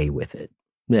stay with it.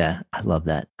 Yeah, I love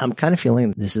that. I'm kind of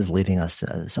feeling this is leading us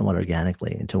somewhat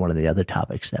organically into one of the other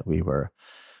topics that we were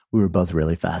both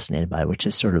really fascinated by, which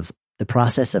is sort of the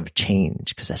process of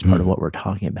change, because that's part of what we're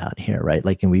talking about here, right?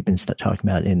 Like, and we've been talking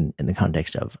about in the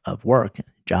context of work,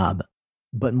 job,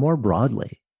 but more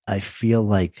broadly, I feel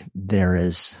like there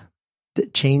is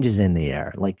changes in the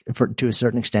air. Like to a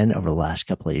certain extent over the last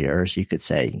couple of years, you could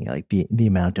say, like the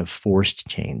amount of forced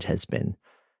change has been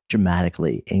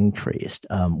dramatically increased.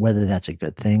 Whether that's a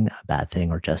good thing, a bad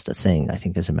thing, or just a thing, I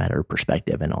think is a matter of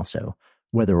perspective, and also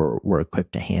whether we're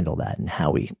equipped to handle that and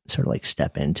how we sort of like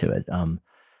step into it.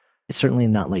 It's certainly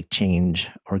not like change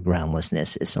or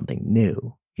groundlessness is something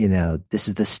new. This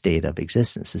is the state of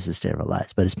existence. This is the state of our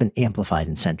lives, but it's been amplified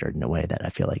and centered in a way that I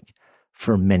feel like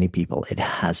for many people, it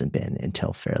hasn't been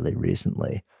until fairly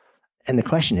recently. And the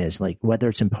question is like, whether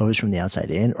it's imposed from the outside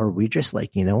in, or we just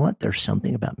like, you know what, there's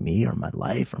something about me or my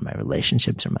life or my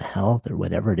relationships or my health or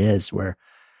whatever it is where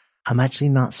I'm actually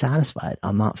not satisfied.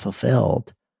 I'm not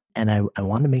fulfilled. And I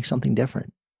want to make something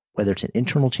different, whether it's an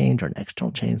internal change or an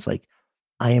external change. Like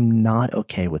I am not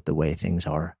okay with the way things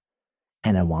are.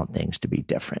 And I want things to be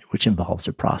different, which involves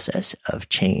a process of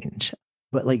change.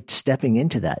 But like stepping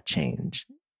into that change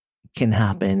can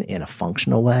happen in a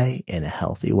functional way, in a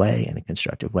healthy way, in a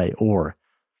constructive way, or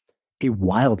a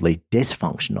wildly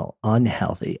dysfunctional,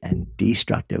 unhealthy, and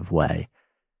destructive way.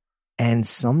 And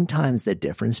sometimes the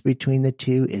difference between the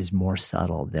two is more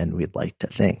subtle than we'd like to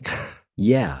think.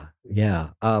 Yeah.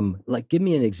 Like, give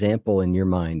me an example in your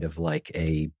mind of like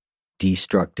a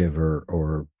destructive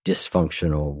or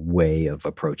dysfunctional way of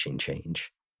approaching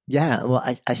change. Yeah, well,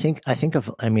 I think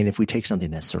if we take something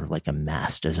that's sort of like a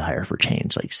mass desire for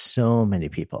change, like so many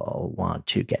people want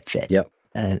to get fit. Yep.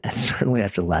 And certainly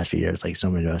after the last few years, like so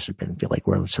many of us feel like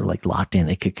we're sort of like locked in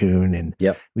a cocoon, and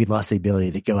we lost the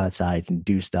ability to go outside and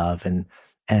do stuff, and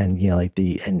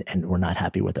we're not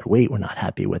happy with our weight, we're not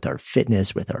happy with our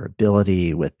fitness, with our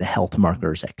ability, with the health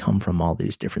markers that come from all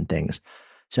these different things.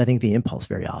 So I think the impulse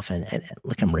very often, and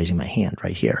like I'm raising my hand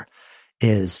right here,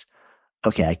 is,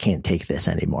 okay, I can't take this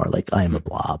anymore. Like I am a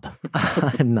blob.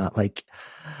 I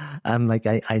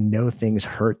know things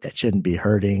hurt that shouldn't be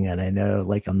hurting. And I know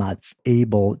like I'm not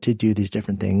able to do these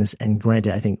different things. And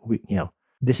granted, I think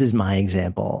this is my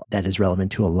example that is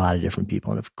relevant to a lot of different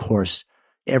people. And of course,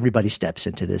 everybody steps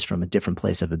into this from a different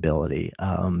place of ability.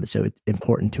 So it's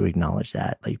important to acknowledge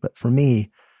that. But for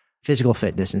me, physical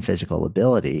fitness and physical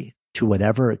ability, to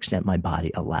whatever extent my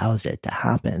body allows it to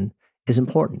happen, is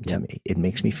important to me. It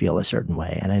makes me feel a certain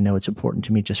way. And I know it's important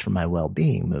to me just for my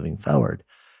well-being moving forward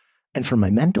and for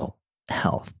my mental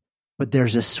health. But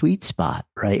there's a sweet spot,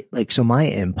 right? Like, so my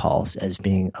impulse as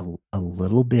being a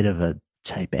little bit of a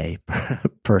type A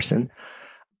person,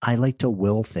 I like to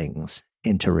will things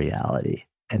into reality.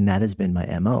 And that has been my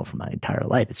MO for my entire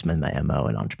life. It's been my MO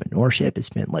in entrepreneurship.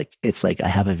 It's like I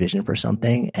have a vision for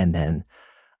something, and then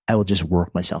I will just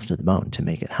work myself to the bone to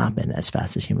make it happen as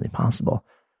fast as humanly possible.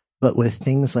 But with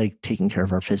things like taking care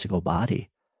of our physical body,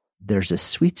 there's a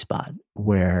sweet spot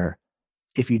where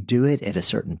if you do it at a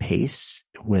certain pace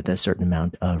with a certain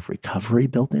amount of recovery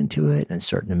built into it and a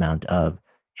certain amount of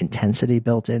intensity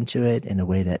built into it in a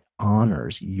way that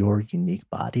honors your unique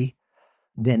body,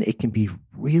 then it can be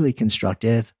really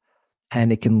constructive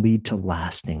and it can lead to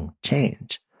lasting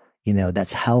change.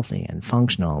 That's healthy and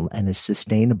functional and is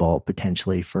sustainable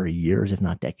potentially for years, if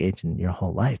not decades, in your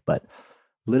whole life. But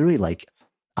literally like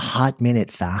a hot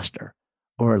minute faster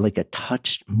or like a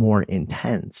touch more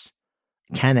intense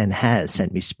can and has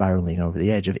sent me spiraling over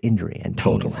the edge of injury and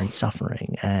pain and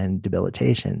suffering and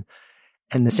debilitation.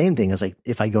 And the same thing is like,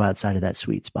 if I go outside of that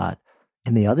sweet spot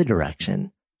in the other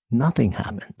direction, nothing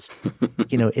happens.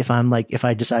 If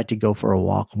I decide to go for a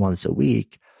walk once a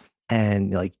week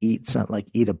and like eat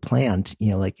a plant,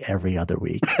 like every other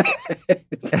week,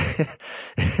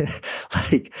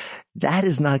 like that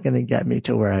is not going to get me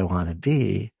to where I want to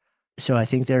be. So I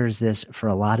think there's this for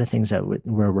a lot of things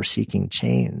where we're seeking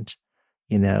change,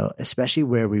 especially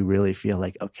where we really feel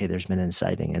like, okay, there's been an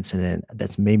inciting incident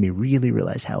that's made me really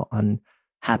realize how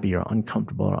unhappy or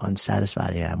uncomfortable or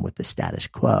unsatisfied I am with the status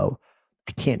quo.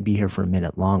 I can't be here for a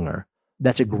minute longer.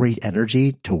 That's a great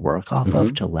energy to work off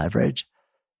of, to leverage.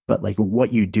 But like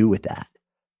what you do with that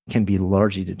can be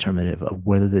largely determinative of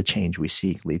whether the change we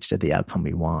seek leads to the outcome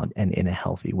we want and in a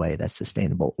healthy way that's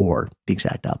sustainable, or the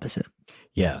exact opposite.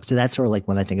 Yeah. So that's sort of like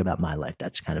when I think about my life,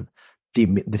 that's kind of the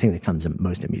thing that comes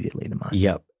most immediately to mind.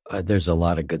 Yep. There's a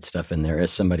lot of good stuff in there.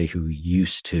 As somebody who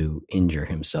used to injure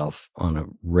himself on a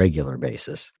regular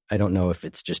basis, I don't know if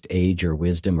it's just age or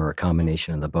wisdom or a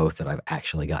combination of the both that I've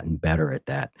actually gotten better at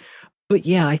that. But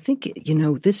yeah, I think,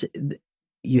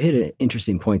 you hit an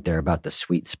interesting point there about the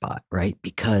sweet spot, right?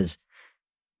 Because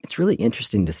it's really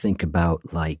interesting to think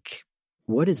about, like,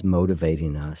 what is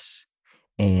motivating us,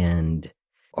 and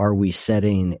are we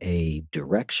setting a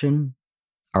direction?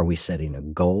 Are we setting a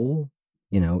goal?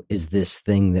 Is this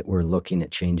thing that we're looking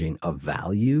at changing a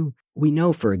value? We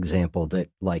know, for example, that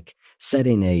like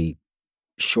setting a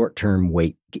short-term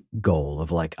weight goal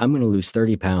of like, I'm going to lose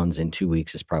 30 pounds in 2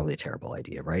 weeks is probably a terrible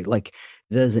idea, right? Like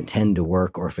it doesn't tend to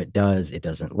work, or if it does, it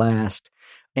doesn't last.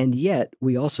 And yet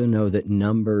we also know that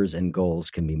numbers and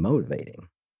goals can be motivating,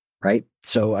 right?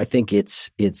 So I think it's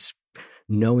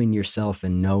knowing yourself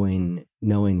and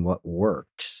knowing what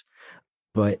works.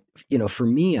 But, for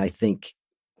me, I think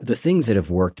the things that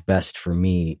have worked best for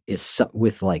me is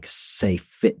with, like, say,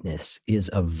 fitness, is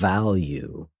a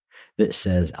value that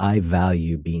says I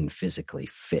value being physically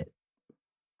fit.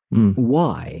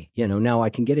 Why? Now I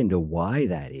can get into why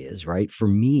that is, right? For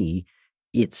me,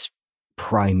 it's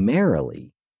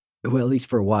primarily, well, at least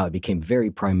for a while, it became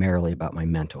very primarily about my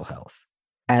mental health.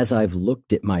 As I've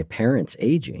looked at my parents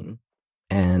aging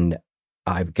and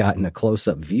I've gotten a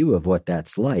close-up view of what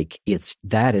that's like,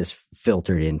 that is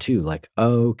filtered into like,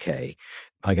 okay,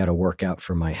 I got to work out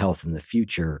for my health in the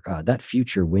future. That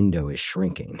future window is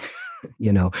shrinking.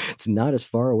 It's not as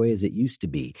far away as it used to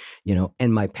be,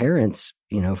 and my parents,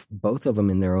 both of them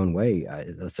in their own way,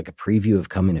 that's like a preview of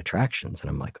coming attractions. And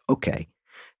I'm like, okay,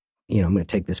 I'm going to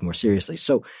take this more seriously.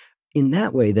 So in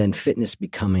that way, then fitness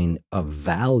becoming a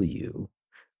value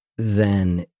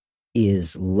then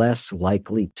is less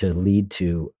likely to lead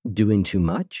to doing too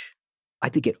much. I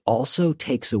think it also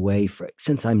takes away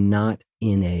since I'm not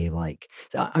in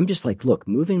I'm just like, look,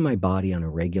 moving my body on a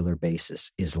regular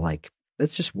basis is like,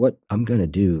 that's just what I'm going to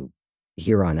do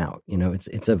here on out.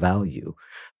 It's a value.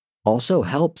 Also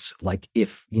helps, like,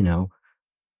 if,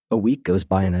 a week goes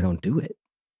by and I don't do it,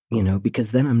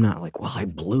 because then I'm not like, well, I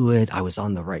blew it. I was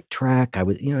on the right track.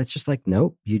 It's just like,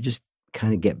 nope, you just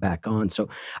kind of get back on. So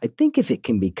I think if it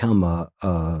can become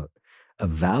a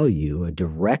value, a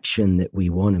direction that we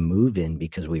want to move in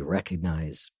because we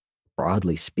recognize,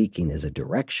 broadly speaking, as a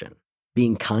direction,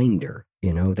 being kinder,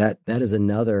 that is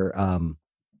another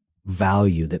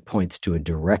value that points to a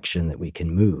direction that we can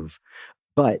move.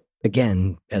 But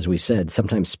again, as we said,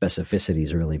 sometimes specificity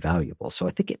is really valuable. So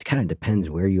I think it kind of depends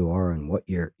where you are and what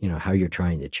you're, how you're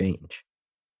trying to change.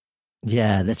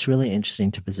 Yeah, that's really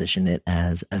interesting to position it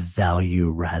as a value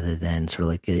rather than sort of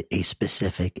like a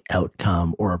specific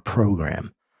outcome or a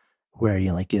program where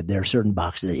there are certain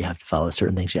boxes that you have to follow,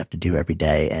 certain things you have to do every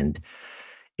day. And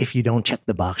if you don't check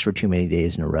the box for too many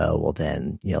days in a row, well,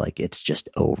 then, it's just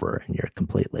over and you're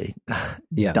completely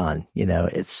done.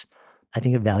 It's, I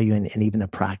think, a value and even a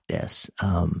practice.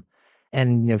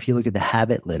 And, if you look at the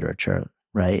habit literature,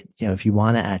 right, if you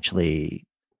want to actually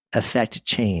affect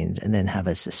change and then have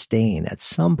a sustain at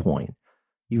some point,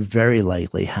 you very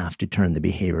likely have to turn the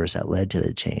behaviors that led to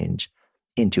the change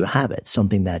into a habit,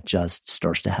 something that just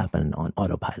starts to happen on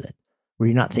autopilot, where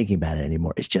you're not thinking about it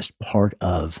anymore. It's just part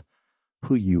of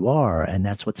who you are. And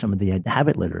that's what some of the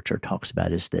habit literature talks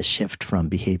about, is the shift from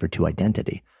behavior to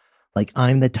identity. Like,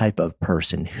 I'm the type of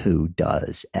person who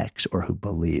does X or who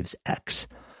believes X.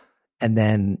 And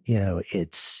then,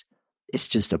 it's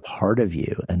just a part of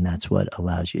you, and that's what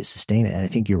allows you to sustain it. And I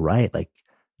think you're right. Like,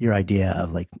 your idea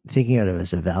of like thinking of it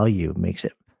as a value makes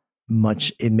it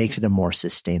a more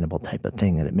sustainable type of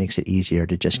thing. And it makes it easier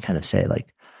to just kind of say,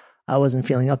 like, I wasn't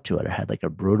feeling up to it. I had like a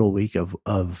brutal week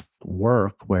of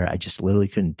work where I just literally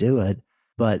couldn't do it.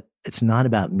 But it's not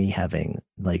about me having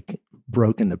like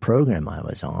broken the program I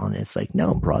was on. It's like,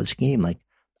 no, broad scheme, like,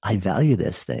 I value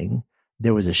this thing.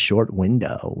 There was a short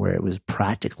window where it was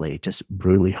practically just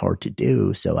brutally hard to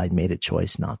do. So I made a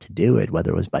choice not to do it, whether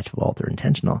it was by default or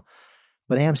intentional.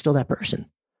 But I am still that person,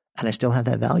 and I still have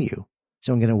that value.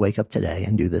 So I'm going to wake up today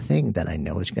and do the thing that I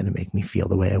know is going to make me feel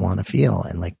the way I want to feel.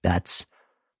 And like, that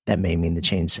may mean the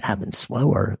change happens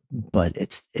slower, but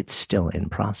it's still in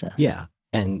process. Yeah.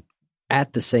 And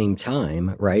at the same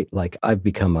time, right, like, I've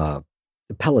become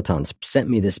Peloton's sent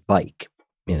me this bike,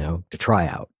 to try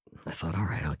out. I thought, all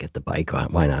right, I'll get the bike.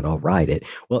 Why not? I'll ride it.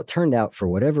 Well, it turned out, for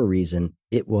whatever reason,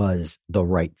 it was the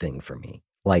right thing for me.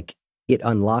 Like, it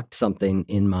unlocked something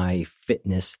in my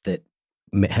fitness that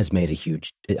has made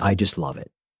I just love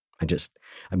it.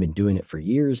 I've been doing it for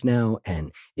years now,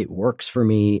 and it works for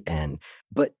me.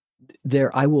 But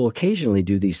I will occasionally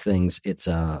do these things. It's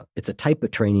a type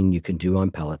of training you can do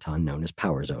on Peloton known as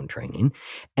Power Zone training.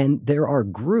 And there are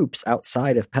groups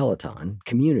outside of Peloton,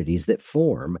 communities that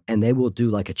form, and they will do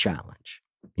like a challenge,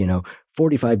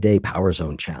 45-day Power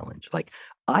Zone challenge. Like,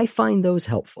 I find those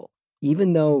helpful.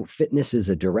 Even though fitness is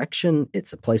a direction,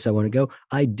 it's a place I want to go.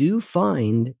 I do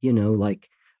find, like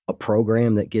a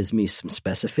program that gives me some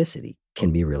specificity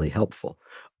can be really helpful.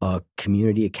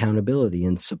 Community accountability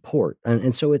and support.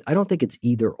 And so I don't think it's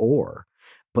either or,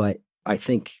 but I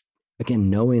think,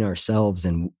 again, knowing ourselves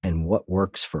and what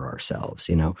works for ourselves,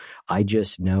 I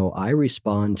just know I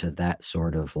respond to that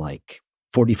sort of like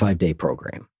 45-day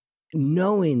program.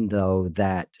 Knowing, though,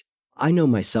 that I know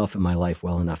myself and my life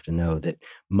well enough to know that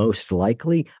most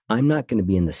likely I'm not going to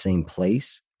be in the same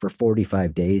place for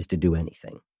 45 days to do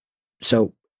anything.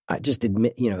 So I just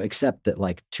admit, accept that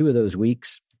like 2 of those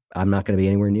weeks, I'm not going to be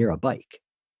anywhere near a bike.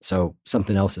 So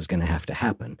something else is going to have to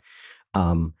happen.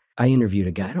 I interviewed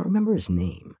a guy, I don't remember his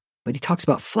name, but he talks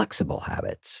about flexible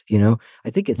habits. I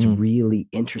think it's really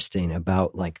interesting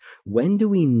about like, when do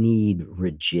we need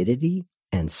rigidity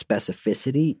and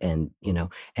specificity and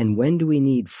when do we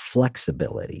need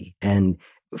flexibility? And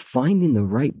finding the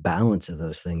right balance of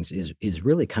those things is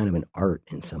really kind of an art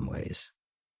in some ways.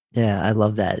 Yeah, I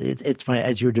love that. It's funny,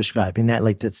 as you were describing that,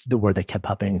 like the word that kept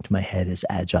popping into my head is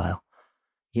agile.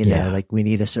 Like we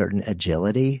need a certain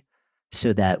agility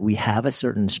so that we have a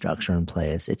certain structure in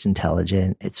place. It's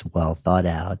intelligent. It's well thought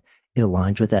out. It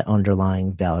aligns with that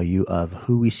underlying value of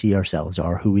who we see ourselves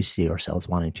are, who we see ourselves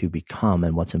wanting to become,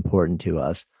 and what's important to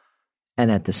us. And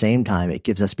at the same time, it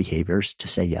gives us behaviors to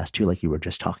say yes to, like you were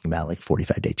just talking about, like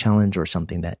 45-day challenge or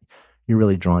something that you're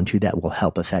really drawn to that will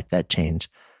help affect that change.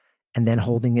 And then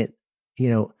holding it,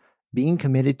 being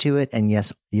committed to it, and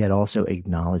yes, yet also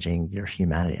acknowledging your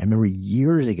humanity. I remember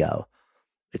years ago,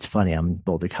 it's funny, I'm in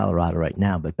Boulder, Colorado right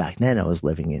now, but back then I was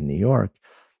living in New York.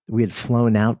 We had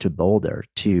flown out to Boulder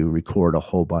to record a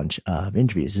whole bunch of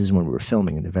interviews. This is when we were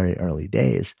filming in the very early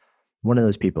days. One of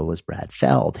those people was Brad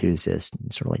Feld, who's this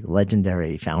sort of like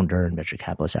legendary founder and venture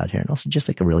capitalist out here, and also just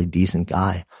like a really decent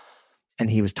guy. And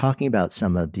he was talking about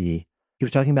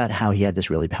how he had this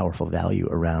really powerful value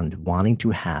around wanting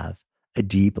to have a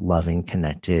deep, loving,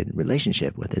 connected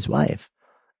relationship with his wife.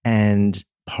 And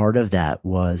part of that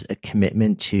was a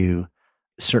commitment to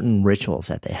certain rituals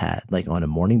that they had, like on a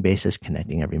morning basis,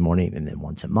 connecting every morning. And then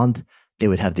once a month, they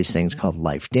would have these things called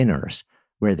life dinners,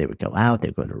 where they would go out,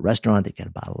 they'd go to a restaurant, they'd get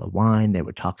a bottle of wine, they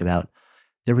would talk about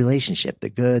the relationship, the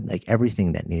good, like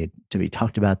everything that needed to be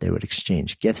talked about. They would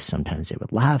exchange gifts. Sometimes they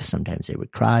would laugh. Sometimes they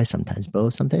would cry. Sometimes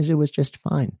both. Sometimes it was just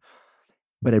fine.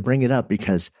 But I bring it up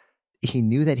because he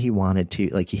knew that he wanted to,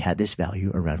 like he had this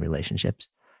value around relationships.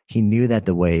 He knew that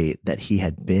the way that he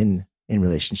had been in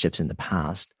relationships in the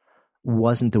past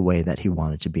wasn't the way that he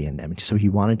wanted to be in them. So he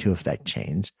wanted to affect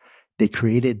change. They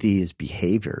created these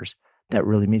behaviors that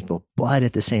really meaningful. But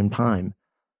at the same time,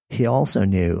 he also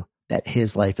knew that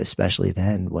his life, especially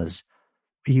then,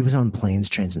 he was on planes,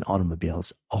 trains, and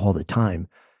automobiles all the time.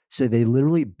 So they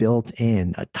literally built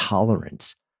in a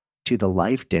tolerance to the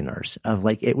life dinners of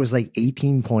like, it was like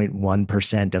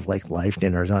 18.1% of like life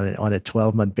dinners on a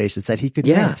 12-month basis that he could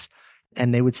miss.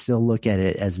 And they would still look at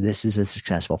it as this is a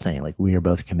successful thing. Like, we are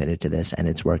both committed to this and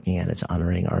it's working and it's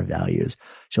honoring our values.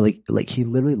 So like he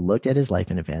literally looked at his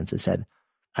life in advance and said,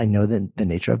 I know the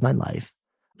nature of my life.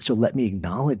 So let me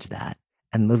acknowledge that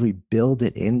and literally build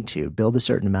a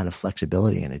certain amount of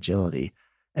flexibility and agility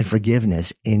and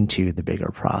forgiveness into the bigger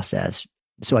process.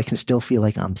 So I can still feel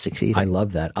like I'm succeeding. I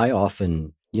love that. I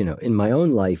often, in my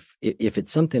own life, if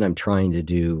it's something I'm trying to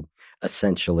do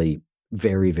essentially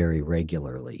very, very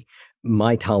regularly,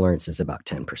 my tolerance is about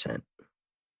 10%.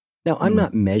 Now, I'm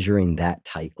not measuring that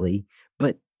tightly,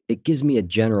 but it gives me a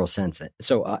general sense.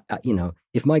 So,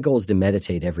 if my goal is to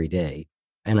meditate every day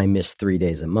and I miss 3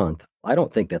 days a month, I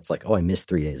don't think that's like, oh, I missed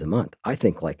 3 days a month. I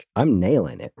think like I'm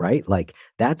nailing it, right? Like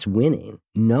that's winning,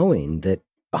 knowing that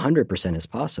 100% is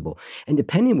possible. And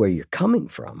depending where you're coming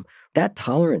from, that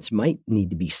tolerance might need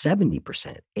to be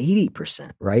 70%,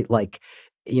 80%, right? Like,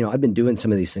 I've been doing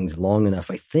some of these things long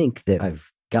enough. I think that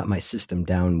I've got my system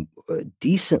down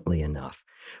decently enough.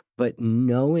 But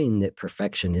knowing that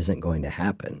perfection isn't going to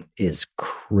happen is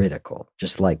critical.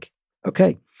 Just like,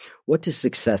 okay, what does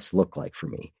success look like for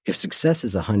me? If success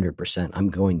is 100%, I'm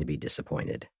going to be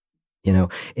disappointed.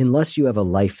 Unless you have a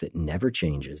life that never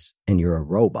changes and you're a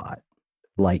robot,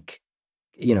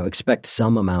 expect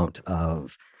some amount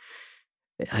of,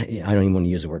 I don't even want to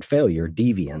use the word failure,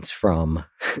 deviance from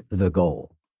the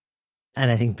goal.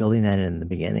 And I think building that in the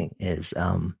beginning is,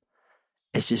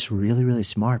 it's just really, really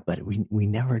smart, but we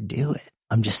never do it.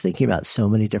 I'm just thinking about so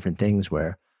many different things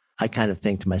where I kind of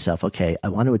think to myself, okay, I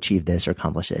want to achieve this or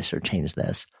accomplish this or change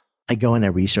this. I go and I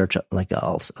research, like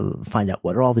I'll find out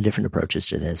what are all the different approaches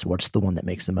to this? What's the one that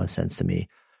makes the most sense to me?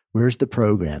 Where's the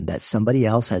program that somebody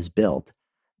else has built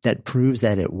that proves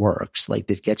that it works, like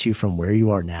that gets you from where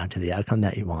you are now to the outcome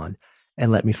that you want,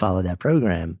 and let me follow that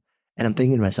program. And I'm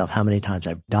thinking to myself, how many times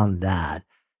I've done that,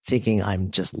 thinking I'm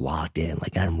just locked in,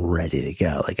 like I'm ready to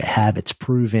go. Like I have, it's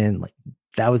proven, like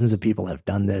thousands of people have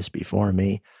done this before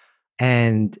me.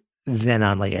 And then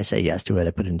I'm like, I say yes to it.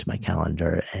 I put it into my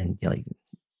calendar, and like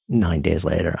 9 days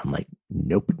later, I'm like,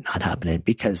 nope, not happening,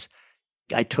 because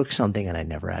I took something and I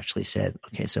never actually said,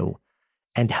 okay, so,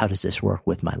 and how does this work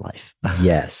with my life?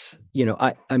 Yes.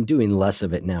 I'm doing less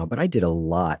of it now, but I did a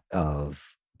lot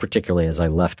of, particularly as I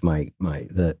left my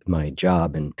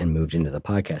job and moved into the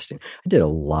podcasting, I did a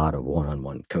lot of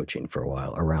one-on-one coaching for a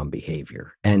while around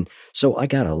behavior. And so I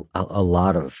got a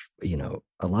lot of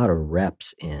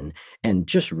reps in, and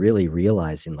just really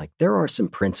realizing like there are some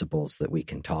principles that we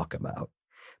can talk about,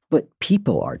 but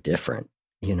people are different.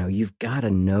 You've got to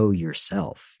know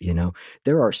yourself.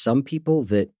 There are some people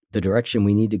that the direction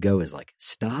we need to go is like,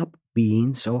 stop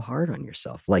being so hard on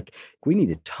yourself. Like we need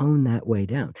to tone that way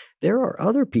down. There are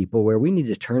other people where we need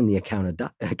to turn the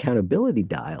accountability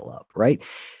dial up, right?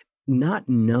 Not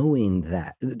knowing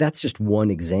that's just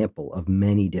one example of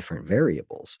many different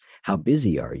variables. How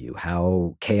busy are you?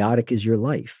 How chaotic is your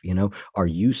life? Are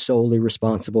you solely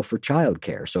responsible for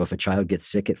childcare? So if a child gets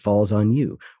sick, it falls on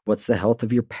you. What's the health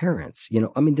of your parents?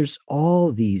 There's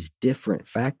all these different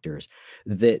factors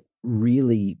that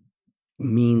really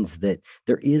means that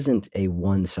there isn't a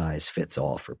one size fits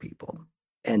all for people.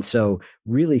 And so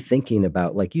really thinking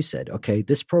about, like you said, okay,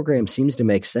 this program seems to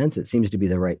make sense. It seems to be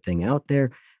the right thing out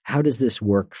there. How does this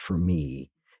work for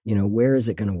me? Where is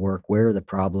it going to work? Where are the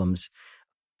problems?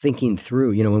 Thinking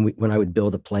through, when I would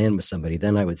build a plan with somebody,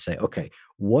 then I would say, okay,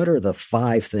 what are the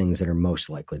 5 things that are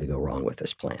most likely to go wrong with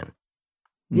this plan?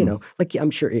 Like I'm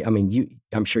sure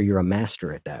you're a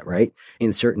master at that, right?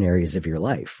 In certain areas of your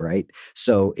life, right?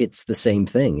 So it's the same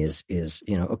thing is,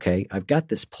 okay, I've got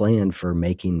this plan for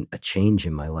making a change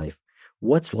in my life.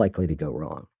 What's likely to go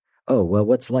wrong? Oh, well,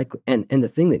 what's likely? And the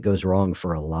thing that goes wrong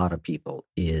for a lot of people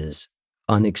is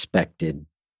unexpected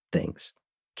things.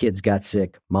 Kids got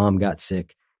sick, mom got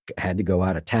sick, had to go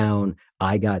out of town,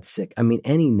 I got sick.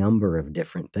 Any number of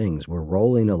different things. We're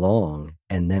rolling along,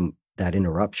 and then that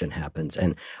interruption happens.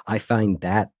 And I find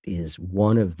that is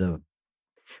one of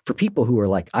for people who are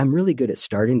like, I'm really good at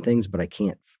starting things, but I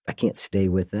can't stay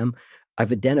with them.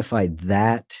 I've identified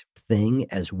that thing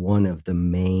as one of the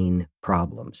main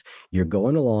problems. You're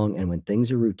going along, and when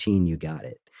things are routine, you got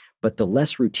it. But the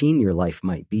less routine your life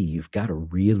might be, you've got to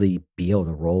really be able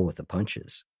to roll with the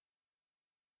punches.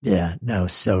 Yeah, no,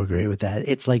 so agree with that.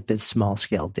 It's like the small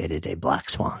scale day-to-day black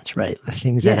swans, right? The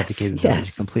things that have the capability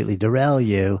to completely derail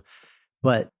you,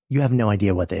 but you have no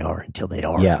idea what they are until they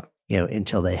are. Yeah.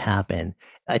 Until they happen.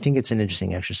 I think it's an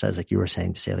interesting exercise, like you were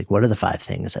saying, to say, like, what are the 5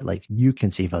 things that like you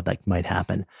conceive of that might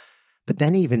happen? But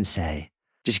then even say,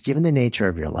 just given the nature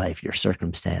of your life, your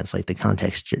circumstance, like the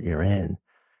context you're in,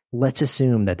 let's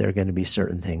assume that there are going to be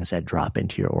certain things that drop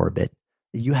into your orbit.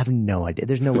 You have no idea.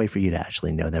 There's no way for you to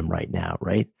actually know them right now,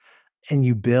 right? And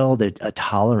you build a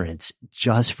tolerance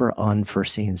just for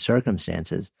unforeseen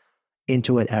circumstances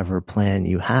into whatever plan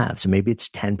you have. So maybe it's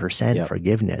 10%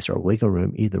 forgiveness or wiggle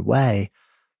room, either way,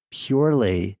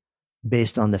 purely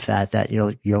based on the fact that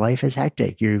your life is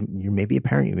hectic. You may be a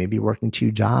parent, you may be working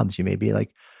 2 jobs, you may be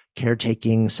like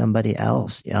caretaking somebody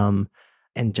else,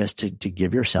 and just to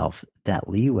give yourself that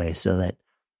leeway so that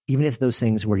even if those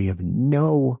things where you have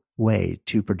no way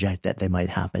to project that they might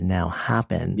happen now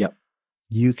happen,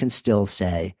 you can still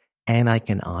say, and I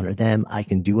can honor them. I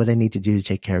can do what I need to do to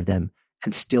take care of them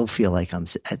and still feel like I'm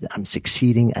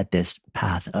succeeding at this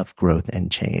path of growth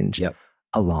and change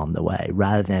along the way,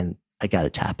 rather than I got to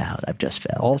tap out. I've just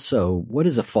failed. Also, what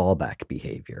is a fallback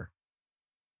behavior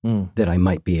that I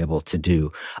might be able to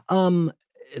do?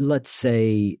 Let's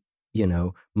say,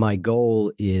 my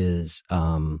goal is,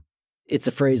 it's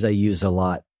a phrase I use a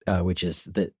lot, which is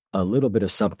that a little bit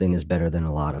of something is better than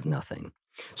a lot of nothing.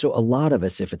 So a lot of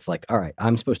us, if it's like, all right,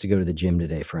 I'm supposed to go to the gym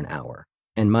today for an hour,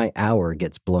 and my hour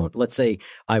gets blown. Let's say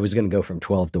I was going to go from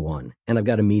 12 to 1, and I've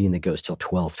got a meeting that goes till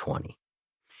 12:20.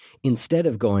 Instead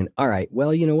of going, all right,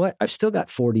 well, you know what? I've still got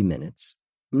 40 minutes.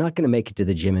 I'm not going to make it to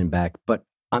the gym and back, but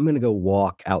I'm going to go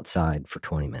walk outside for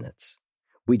 20 minutes.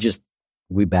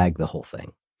 We bag the whole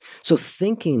thing. So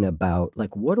thinking about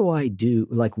like, what do I do?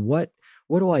 Like, what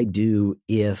do I do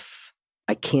if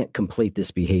I can't complete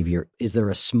this behavior. Is there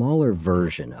a smaller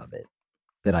version of it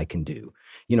that I can do?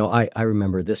 I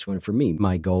remember this one for me.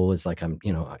 My goal is like,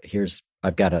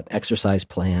 I've got an exercise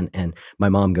plan and my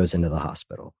mom goes into the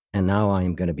hospital. And now I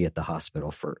am going to be at the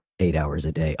hospital for 8 hours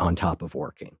a day on top of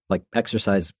working. Like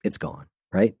exercise, it's gone,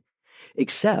 right?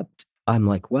 Except I'm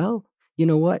like, well, you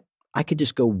know what? I could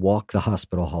just go walk the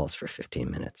hospital halls for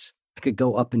 15 minutes. I could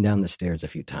go up and down the stairs a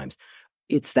few times.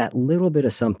 It's that little bit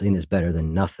of something is better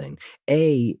than nothing.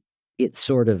 A, it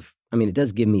sort of, it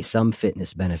does give me some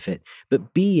fitness benefit,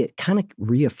 but B, it kind of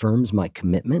reaffirms my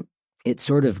commitment. It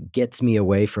sort of gets me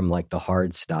away from like the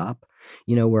hard stop,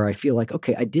 where I feel like,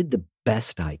 okay, I did the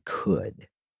best I could,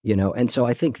 and so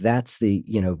I think that's the,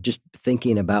 just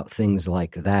thinking about things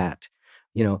like that.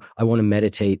 I want to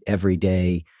meditate every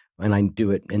day and I do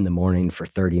it in the morning for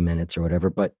 30 minutes or whatever.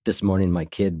 But this morning my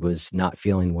kid was not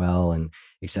feeling well and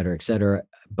et cetera, et cetera.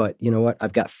 But you know what?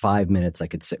 I've got 5 minutes I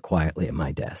could sit quietly at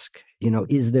my desk.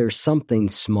 Is there something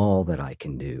small that I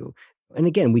can do? And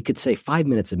again, we could say 5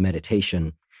 minutes of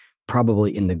meditation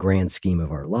probably in the grand scheme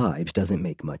of our lives doesn't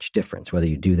make much difference, whether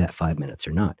you do that 5 minutes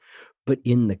or not. But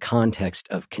in the context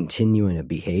of continuing a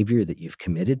behavior that you've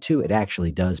committed to, it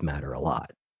actually does matter a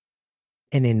lot.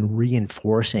 And in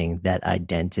reinforcing that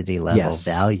identity level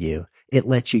value, it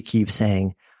lets you keep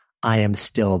saying, I am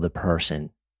still the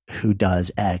person who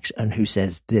does X and who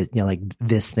says that, like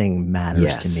this thing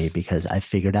matters to me because I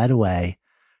figured out a way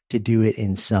to do it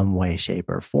in some way, shape,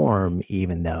 or form,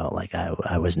 even though like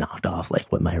I was knocked off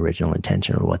like what my original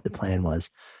intention or what the plan was.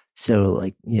 So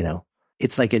like,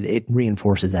 it's like it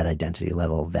reinforces that identity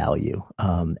level level value.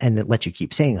 And it lets you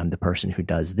keep saying I'm the person who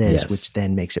does this, which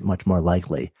then makes it much more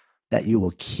likely that you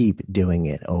will keep doing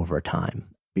it over time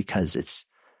because it's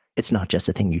not just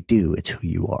a thing you do, it's who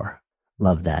you are.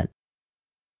 Love that.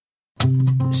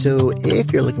 So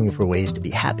if you're looking for ways to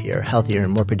be happier, healthier,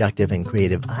 and more productive and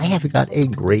creative, I have got a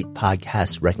great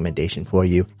podcast recommendation for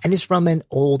you. And it's from an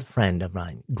old friend of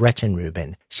mine, Gretchen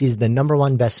Rubin. She's the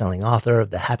 #1 best-selling author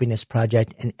of The Happiness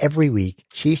Project. And every week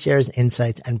she shares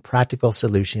insights and practical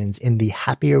solutions in the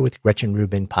Happier with Gretchen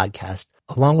Rubin podcast,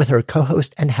 along with her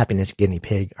co-host and happiness guinea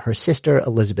pig, her sister,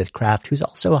 Elizabeth Kraft, who's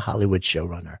also a Hollywood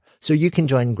showrunner. So you can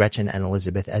join Gretchen and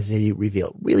Elizabeth as they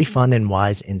reveal really fun and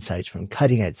wise insights from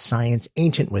cutting-edge science,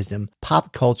 ancient wisdom,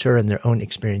 pop culture, and their own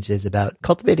experiences about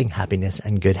cultivating happiness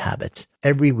and good habits.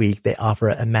 Every week, they offer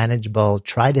a manageable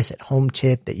try-this-at-home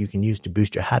tip that you can use to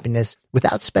boost your happiness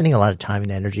without spending a lot of time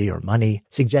and energy or money.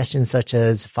 Suggestions such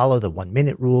as follow the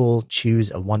 1-minute rule, choose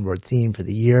a one-word theme for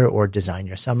the year, or design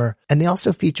your summer. And they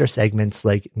also feature segments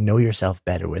like Know Yourself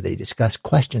Better, where they discuss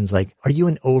questions like, are you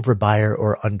an overbuyer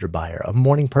or underbuyer, a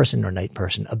morning person or night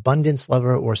person, abundance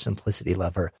lover or simplicity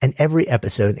lover? And every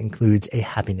episode includes a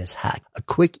happiness hack, a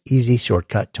quick, easy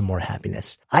shortcut to more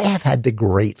happiness. I have had the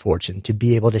great fortune to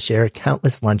be able to share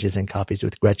countless lunches and coffees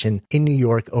with Gretchen in New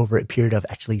York over a period of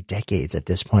actually decades at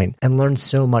this point and learned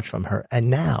so much from her. And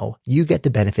now you get the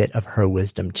benefit of her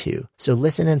wisdom too. So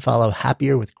listen and follow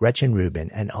Happier with Gretchen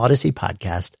Rubin, an Odyssey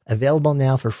podcast, available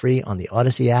now for free on the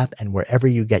Odyssey app and wherever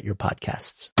you get your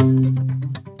podcasts.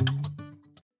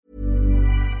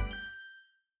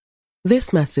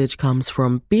 This message comes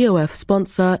from BOF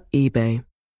sponsor eBay.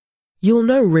 You'll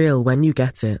know real when you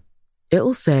get it.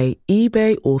 It'll say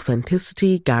eBay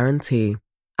Authenticity Guarantee.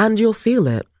 And you'll feel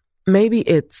it. Maybe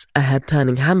it's a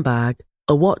head-turning handbag,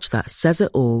 a watch that says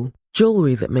it all,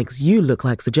 jewelry that makes you look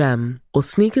like the gem, or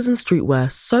sneakers and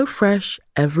streetwear so fresh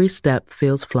every step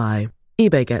feels fly.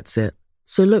 eBay gets it.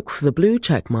 So look for the blue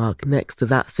check mark next to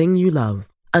that thing you love.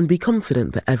 And be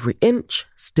confident that every inch,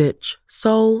 stitch,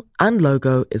 sole, and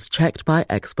logo is checked by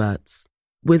experts.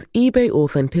 With eBay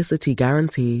Authenticity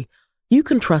Guarantee, you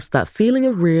can trust that feeling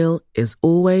of real is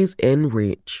always in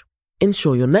reach.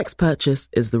 Ensure your next purchase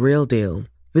is the real deal.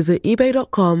 Visit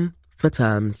ebay.com for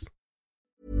terms.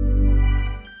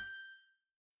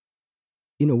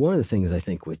 One of the things I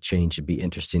think with change would be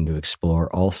interesting to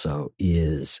explore also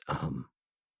is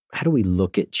how do we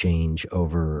look at change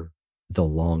over the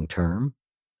long term?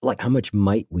 Like how much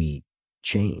might we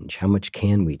change? How much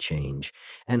can we change?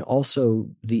 And also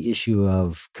the issue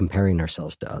of comparing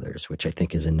ourselves to others, which I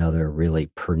think is another really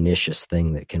pernicious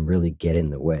thing that can really get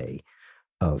in the way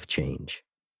of change.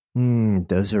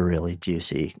 Those are really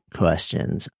juicy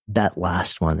questions. That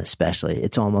last one especially,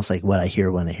 it's almost like what I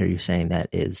hear when I hear you saying that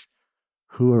is,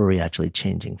 who are we actually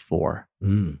changing for?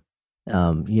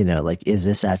 Like, is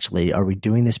this actually, are we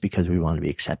doing this because we want to be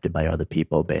accepted by other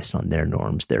people based on their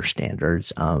norms, their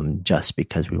standards, just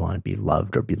because we want to be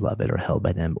loved or beloved or held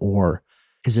by them? Or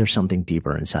is there something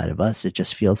deeper inside of us that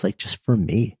just feels like just for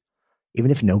me,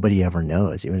 even if nobody ever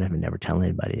knows, even if I never tell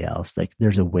anybody else, like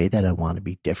there's a way that I want to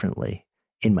be differently.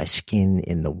 in my skin,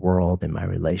 in the world, in my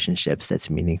relationships that's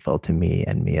meaningful to me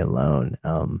and me alone.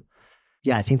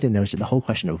 Yeah, I think the whole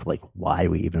question of like why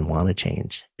we even want to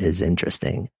change is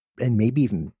interesting and maybe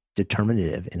even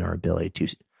determinative in our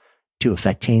ability to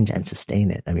affect change and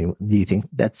sustain it. I mean, do you think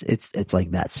it's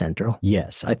like that central?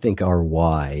 Yes, I think our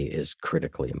why is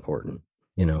critically important.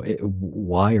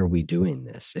 Why are we doing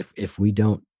this? If we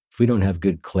don't have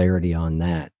good clarity on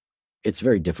that, it's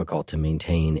very difficult to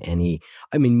maintain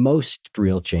most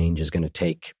real change is going to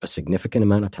take a significant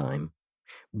amount of time,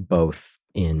 both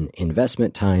in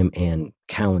investment time and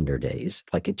calendar days.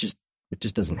 Like it just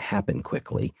doesn't happen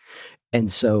quickly.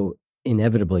 And so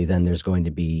inevitably then there's going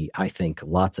to be, I think,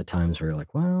 lots of times where you're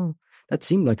like, well, that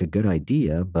seemed like a good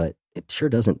idea, but it sure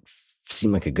doesn't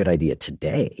seem like a good idea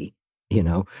today,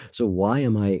 So why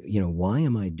am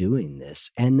I doing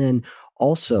this? And then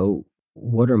also,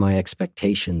 what are my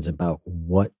expectations about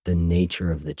what the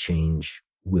nature of the change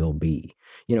will be?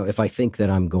 If I think that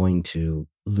I'm going to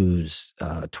lose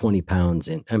 20 pounds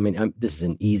this is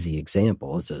an easy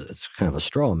example. It's kind of a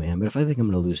straw man, but if I think I'm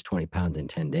going to lose 20 pounds in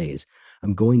 10 days,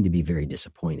 I'm going to be very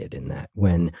disappointed in that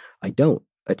when I don't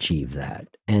achieve that.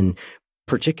 And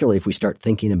particularly if we start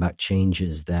thinking about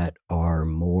changes that are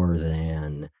more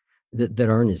than, that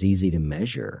aren't as easy to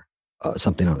measure,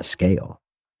 something on a scale.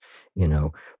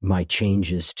 My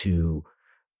changes to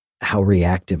how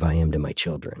reactive I am to my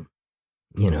children.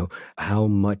 How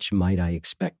much might I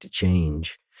expect to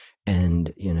change?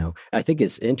 And, I think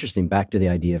it's interesting, back to the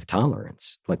idea of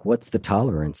tolerance. Like, what's the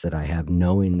tolerance that I have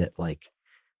knowing that, like,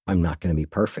 I'm not going to be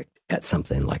perfect at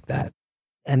something like that?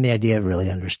 And the idea of really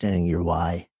understanding your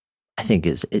why, I think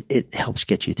it helps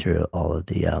get you through all of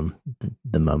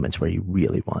the moments where you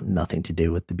really want nothing to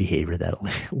do with the behavior that'll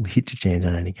lead to change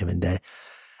on any given day.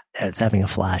 I was having a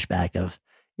flashback of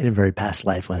in a very past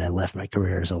life when I left my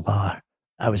career as a law.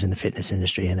 I was in the fitness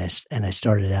industry and I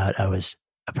started out, I was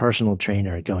a personal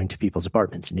trainer going to people's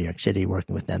apartments in New York City,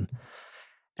 working with them.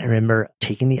 I remember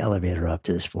taking the elevator up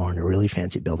to this floor in a really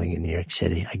fancy building in New York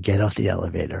City. I get off the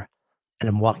elevator and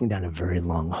I'm walking down a very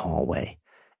long hallway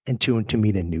and to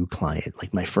meet a new client,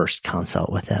 like my first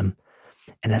consult with them.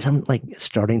 And as I'm like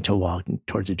starting to walk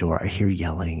towards the door, I hear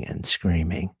yelling and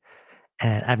screaming.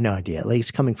 And I have no idea. Like,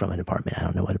 it's coming from an apartment. I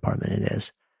don't know what apartment it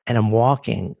is. And I'm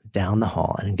walking down the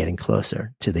hall and I'm getting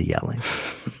closer to the yelling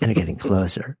and I'm getting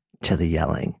closer to the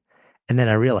yelling. And then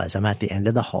I realize I'm at the end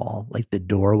of the hall, like the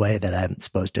doorway that I'm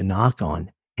supposed to knock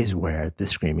on is where the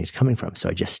screaming is coming from. So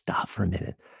I just stop for a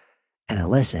minute and I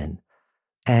listen,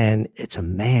 and it's a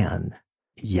man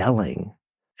yelling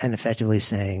and effectively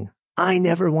saying, I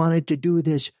never wanted to do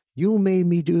this. You made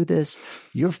me do this.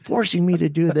 You're forcing me to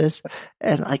do this.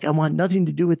 And like, I want nothing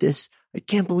to do with this. I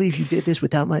can't believe you did this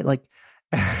without my, like,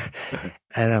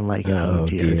 and I'm like, oh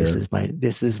dear,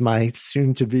 this is my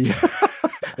soon to be,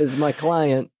 this is my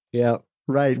client. Yeah.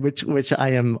 Right. Which I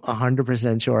am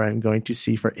 100% sure I'm going to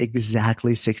see for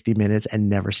exactly 60 minutes and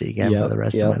never see again for the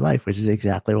rest of my life, which is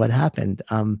exactly what happened.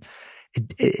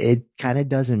 It kind of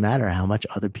doesn't matter how much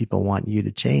other people want you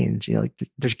to change. Like,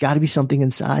 there's got to be something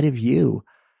inside of you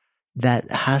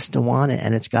that has to want it.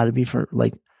 And it's got to be for,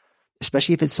 like,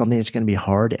 especially if it's something that's going to be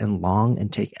hard and long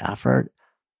and take effort,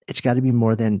 it's got to be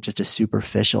more than just a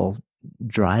superficial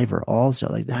driver also.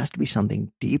 Like, there has to be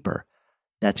something deeper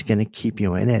that's going to keep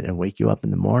you in it and wake you up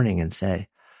in the morning and say,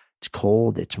 it's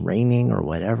cold, it's raining, or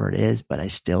whatever it is, but I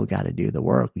still got to do the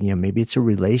work. Maybe it's a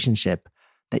relationship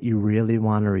that you really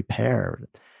want to repair,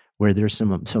 where there's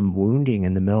some wounding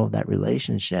in the middle of that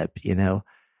relationship.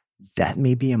 That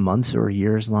may be a months or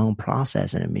years long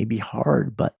process, and it may be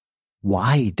hard, but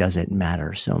why does it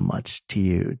matter so much to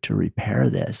you to repair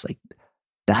this? Like,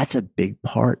 that's a big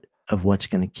part of what's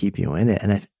going to keep you in it.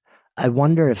 And I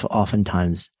wonder if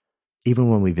oftentimes, even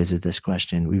when we visit this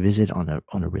question, we visit on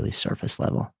a really surface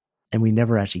level, and we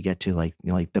never actually get to like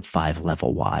the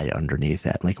 5-level why underneath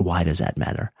that. Like, why does that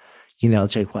matter?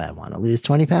 It's like, well, I want to lose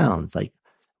 20 pounds. Like,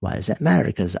 why does that matter?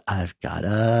 Because I've got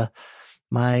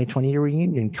my 20-year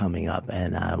reunion coming up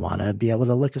and I want to be able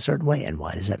to look a certain way. And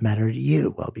why does that matter to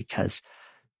you? Well, because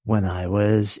when I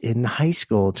was in high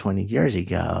school 20 years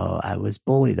ago, I was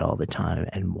bullied all the time.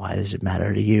 And why does it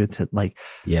matter to you to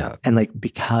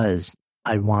because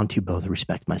I want to both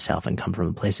respect myself and come from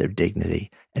a place of dignity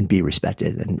and be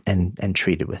respected and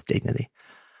treated with dignity.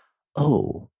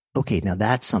 Oh, okay. Now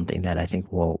that's something that I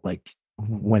think will, like,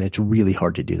 when it's really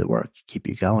hard to do the work, keep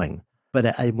you going.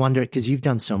 But I wonder, because you've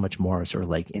done so much more sort of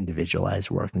like individualized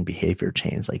work and behavior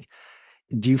change, like,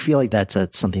 do you feel like that's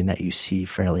something that you see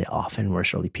fairly often, where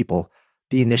surely people,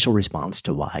 the initial response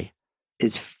to why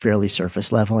is fairly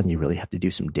surface level and you really have to do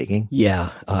some digging.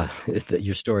 Yeah.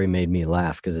 Your story made me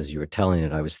laugh because as you were telling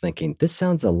it, I was thinking, this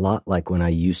sounds a lot like when I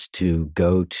used to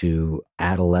go to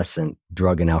adolescent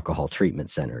drug and alcohol treatment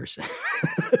centers.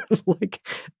 Like,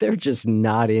 they're just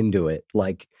not into it.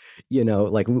 Like,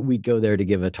 like we'd go there to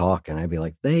give a talk and I'd be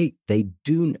like, there's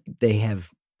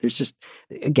just,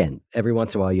 again, every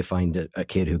once in a while you find a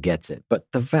kid who gets it. But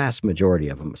the vast majority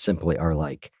of them simply are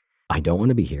like, I don't want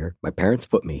to be here. My parents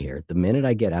put me here. The minute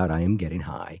I get out, I am getting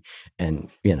high. And,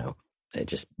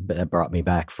 that brought me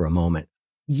back for a moment.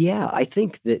 Yeah, I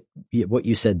think that what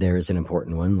you said there is an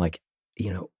important one. Like,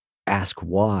 ask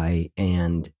why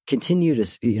and continue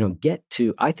to, get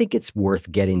to, I think it's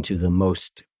worth getting to the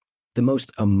most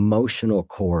emotional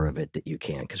core of it that you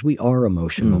can, because we are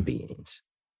emotional beings.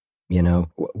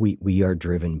 We are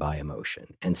driven by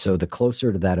emotion. And so the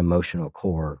closer to that emotional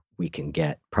core we can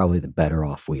get, probably the better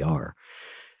off we are.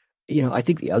 I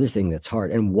think the other thing that's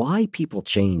hard and why people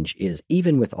change is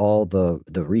even with all the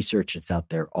research that's out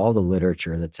there, all the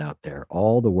literature that's out there,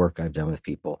 all the work I've done with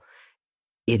people,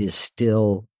 it is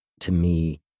still, to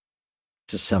me,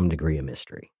 to some degree, a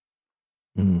mystery.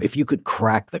 If you could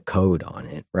crack the code on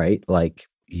it, right? Like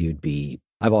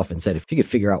I've often said, if you could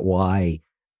figure out why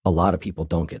a lot of people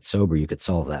don't get sober, you could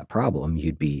solve that problem,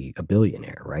 you'd be a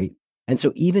billionaire, right? And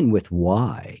so even with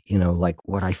why, like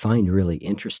what I find really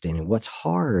interesting and what's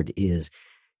hard is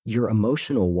your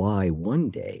emotional why one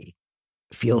day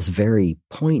feels very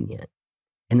poignant.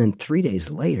 And then 3 days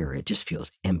later, it just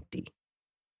feels empty.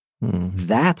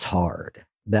 That's hard.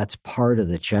 That's part of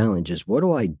the challenge is what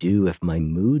do I do if my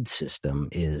mood system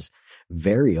is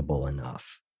variable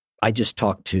enough? I just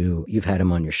talked to, you've had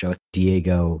him on your show,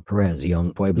 Diego Perez,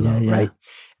 Young Pueblo, right?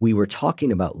 We were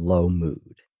talking about low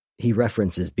mood. He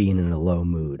references being in a low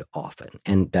mood often.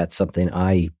 And that's something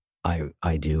I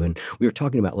do. And we were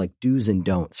talking about like do's and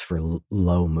don'ts for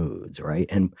low moods, right?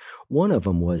 And one of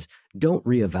them was don't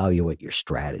reevaluate your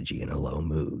strategy in a low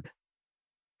mood.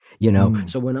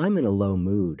 So when I'm in a low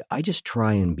mood, I just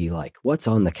try and be like, what's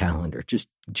on the calendar?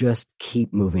 Just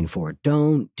keep moving forward.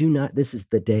 This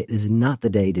is not the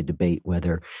day to debate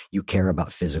whether you care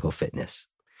about physical fitness.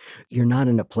 You're not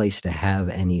in a place to have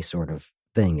any sort of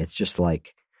thing. It's just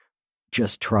like,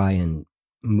 just try and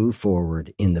move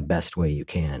forward in the best way you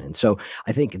can. And so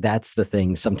I think that's the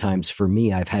thing. Sometimes for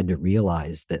me, I've had to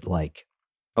realize that like,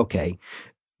 okay,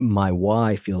 my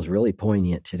why feels really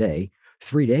poignant today.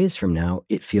 3 days from now,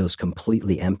 it feels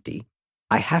completely empty.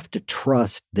 I have to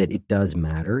trust that it does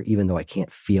matter, even though I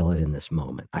can't feel it in this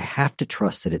moment. I have to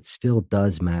trust that it still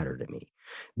does matter to me,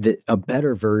 that a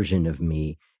better version of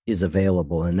me is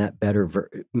available, and that better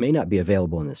may not be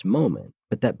available in this moment,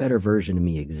 but that better version of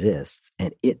me exists,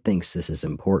 and it thinks this is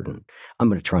important. I'm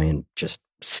going to try and just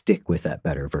stick with that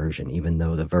better version, even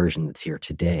though the version that's here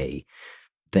today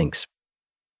thinks,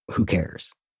 who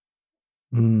cares?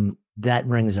 That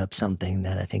brings up something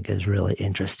that I think is really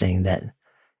interesting that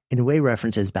in a way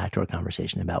references back to our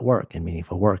conversation about work and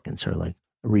meaningful work and sort of like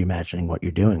reimagining what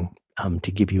you're doing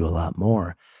to give you a lot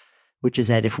more, which is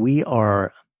that if we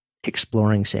are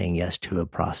exploring saying yes to a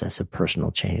process of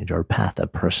personal change or a path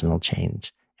of personal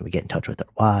change, and we get in touch with our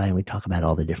why and we talk about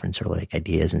all the different sort of like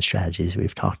ideas and strategies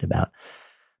we've talked about,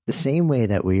 the same way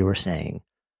that we were saying,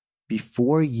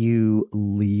 before you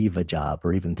leave a job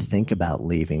or even think about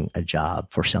leaving a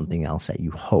job for something else that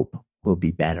you hope will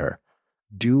be better,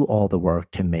 do all the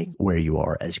work to make where you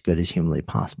are as good as humanly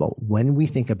possible. When we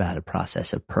think about a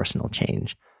process of personal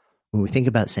change, when we think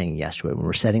about saying yes to it, when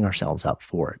we're setting ourselves up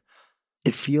for it,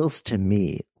 it feels to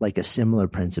me like a similar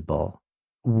principle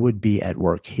would be at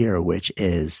work here, which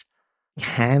is,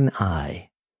 can I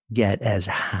get as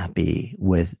happy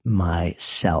with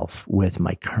myself, with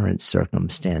my current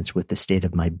circumstance, with the state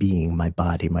of my being, my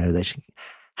body, my relation?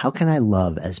 How can I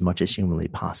love as much as humanly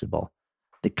possible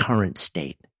the current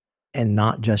state and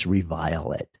not just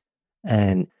revile it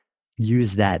and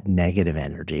use that negative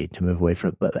energy to move away from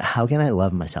it? But how can I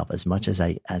love myself as much as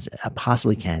I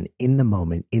possibly can in the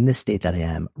moment, in the state that I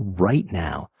am right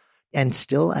now, and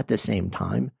still at the same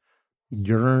time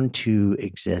yearn to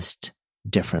exist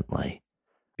differently?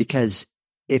 Because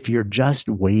if you're just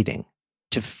waiting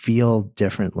to feel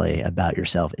differently about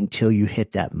yourself until you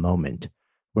hit that moment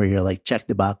where you're like, check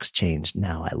the box, changed.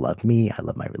 Now I love me. I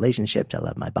love my relationships. I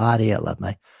love my body.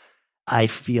 I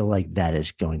feel like that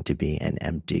is going to be an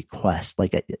empty quest.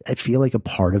 Like I feel like a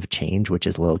part of change, which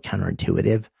is a little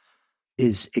counterintuitive,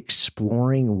 is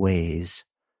exploring ways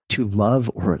to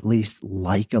love or at least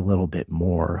like a little bit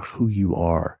more who you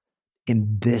are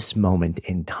in this moment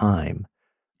in time,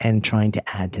 and trying to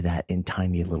add to that in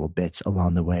tiny little bits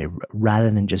along the way, rather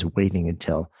than just waiting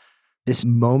until this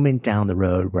moment down the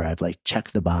road where I've like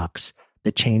checked the box,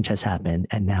 the change has happened,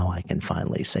 and now I can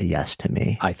finally say yes to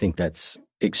me. I think that's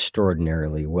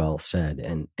extraordinarily well said,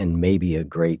 and maybe a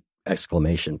great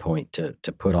exclamation point to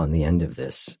put on the end of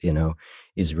this,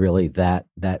 is really that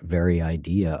very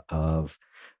idea of,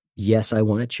 yes, I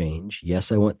want to change.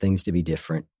 Yes, I want things to be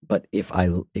different. But if I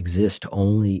exist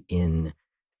only in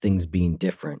things being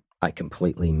different, I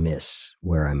completely miss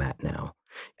where I'm at now.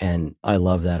 And I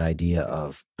love that idea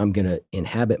of, I'm going to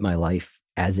inhabit my life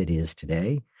as it is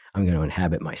today. I'm going to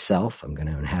inhabit myself. I'm going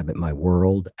to inhabit my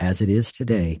world as it is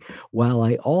today, while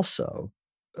I also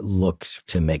look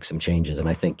to make some changes. And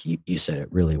I think you said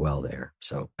it really well there.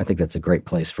 So I think that's a great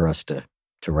place for us to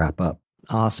wrap up.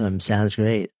 Awesome. Sounds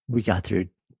great. We got through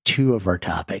 2 of our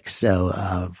topics.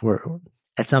 So we're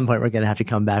at some point, we're going to have to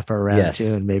come back for a round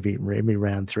 2 and maybe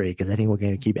round 3, because I think we're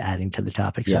going to keep adding to the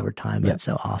topics over time. It's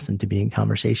so awesome to be in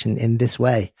conversation in this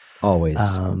way. Always.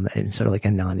 And sort of like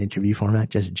a non-interview format,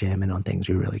 just jamming on things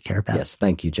we really care about. Yes.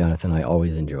 Thank you, Jonathan. I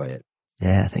always enjoy it.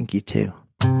 Yeah. Thank you too.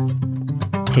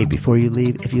 Hey, before you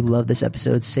leave, if you love this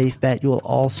episode, safe bet you will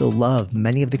also love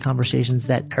many of the conversations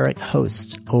that Eric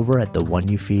hosts over at the One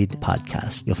You Feed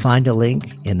podcast. You'll find a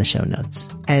link in the show notes.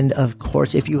 And of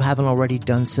course, if you haven't already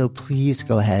done so, please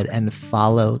go ahead and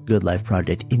follow Good Life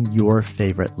Project in your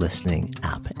favorite listening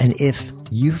app. And if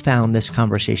you found this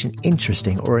conversation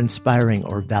interesting or inspiring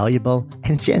or valuable,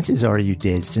 and chances are you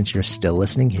did since you're still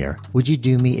listening here, would you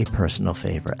do me a personal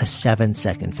favor, a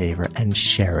 7-second favor, and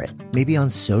share it? Maybe on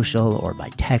social or by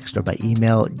text or by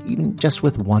email, even just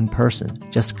with one person.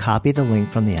 Just copy the link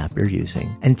from the app you're using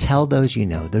and tell those you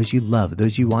know, those you love,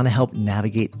 those you want to help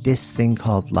navigate this thing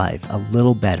called life a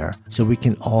little better, so we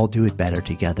can all do it better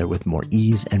together with more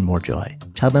ease and more joy.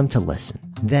 Tell them to listen.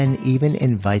 Then even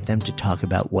invite them to talk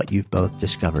about what you've both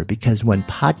discovered, because when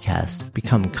podcasts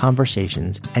become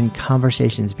conversations and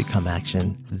conversations become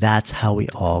action, that's how we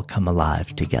all come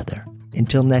alive together.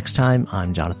 Until next time,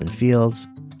 I'm Jonathan Fields,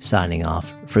 signing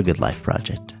off for Good Life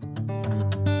Project.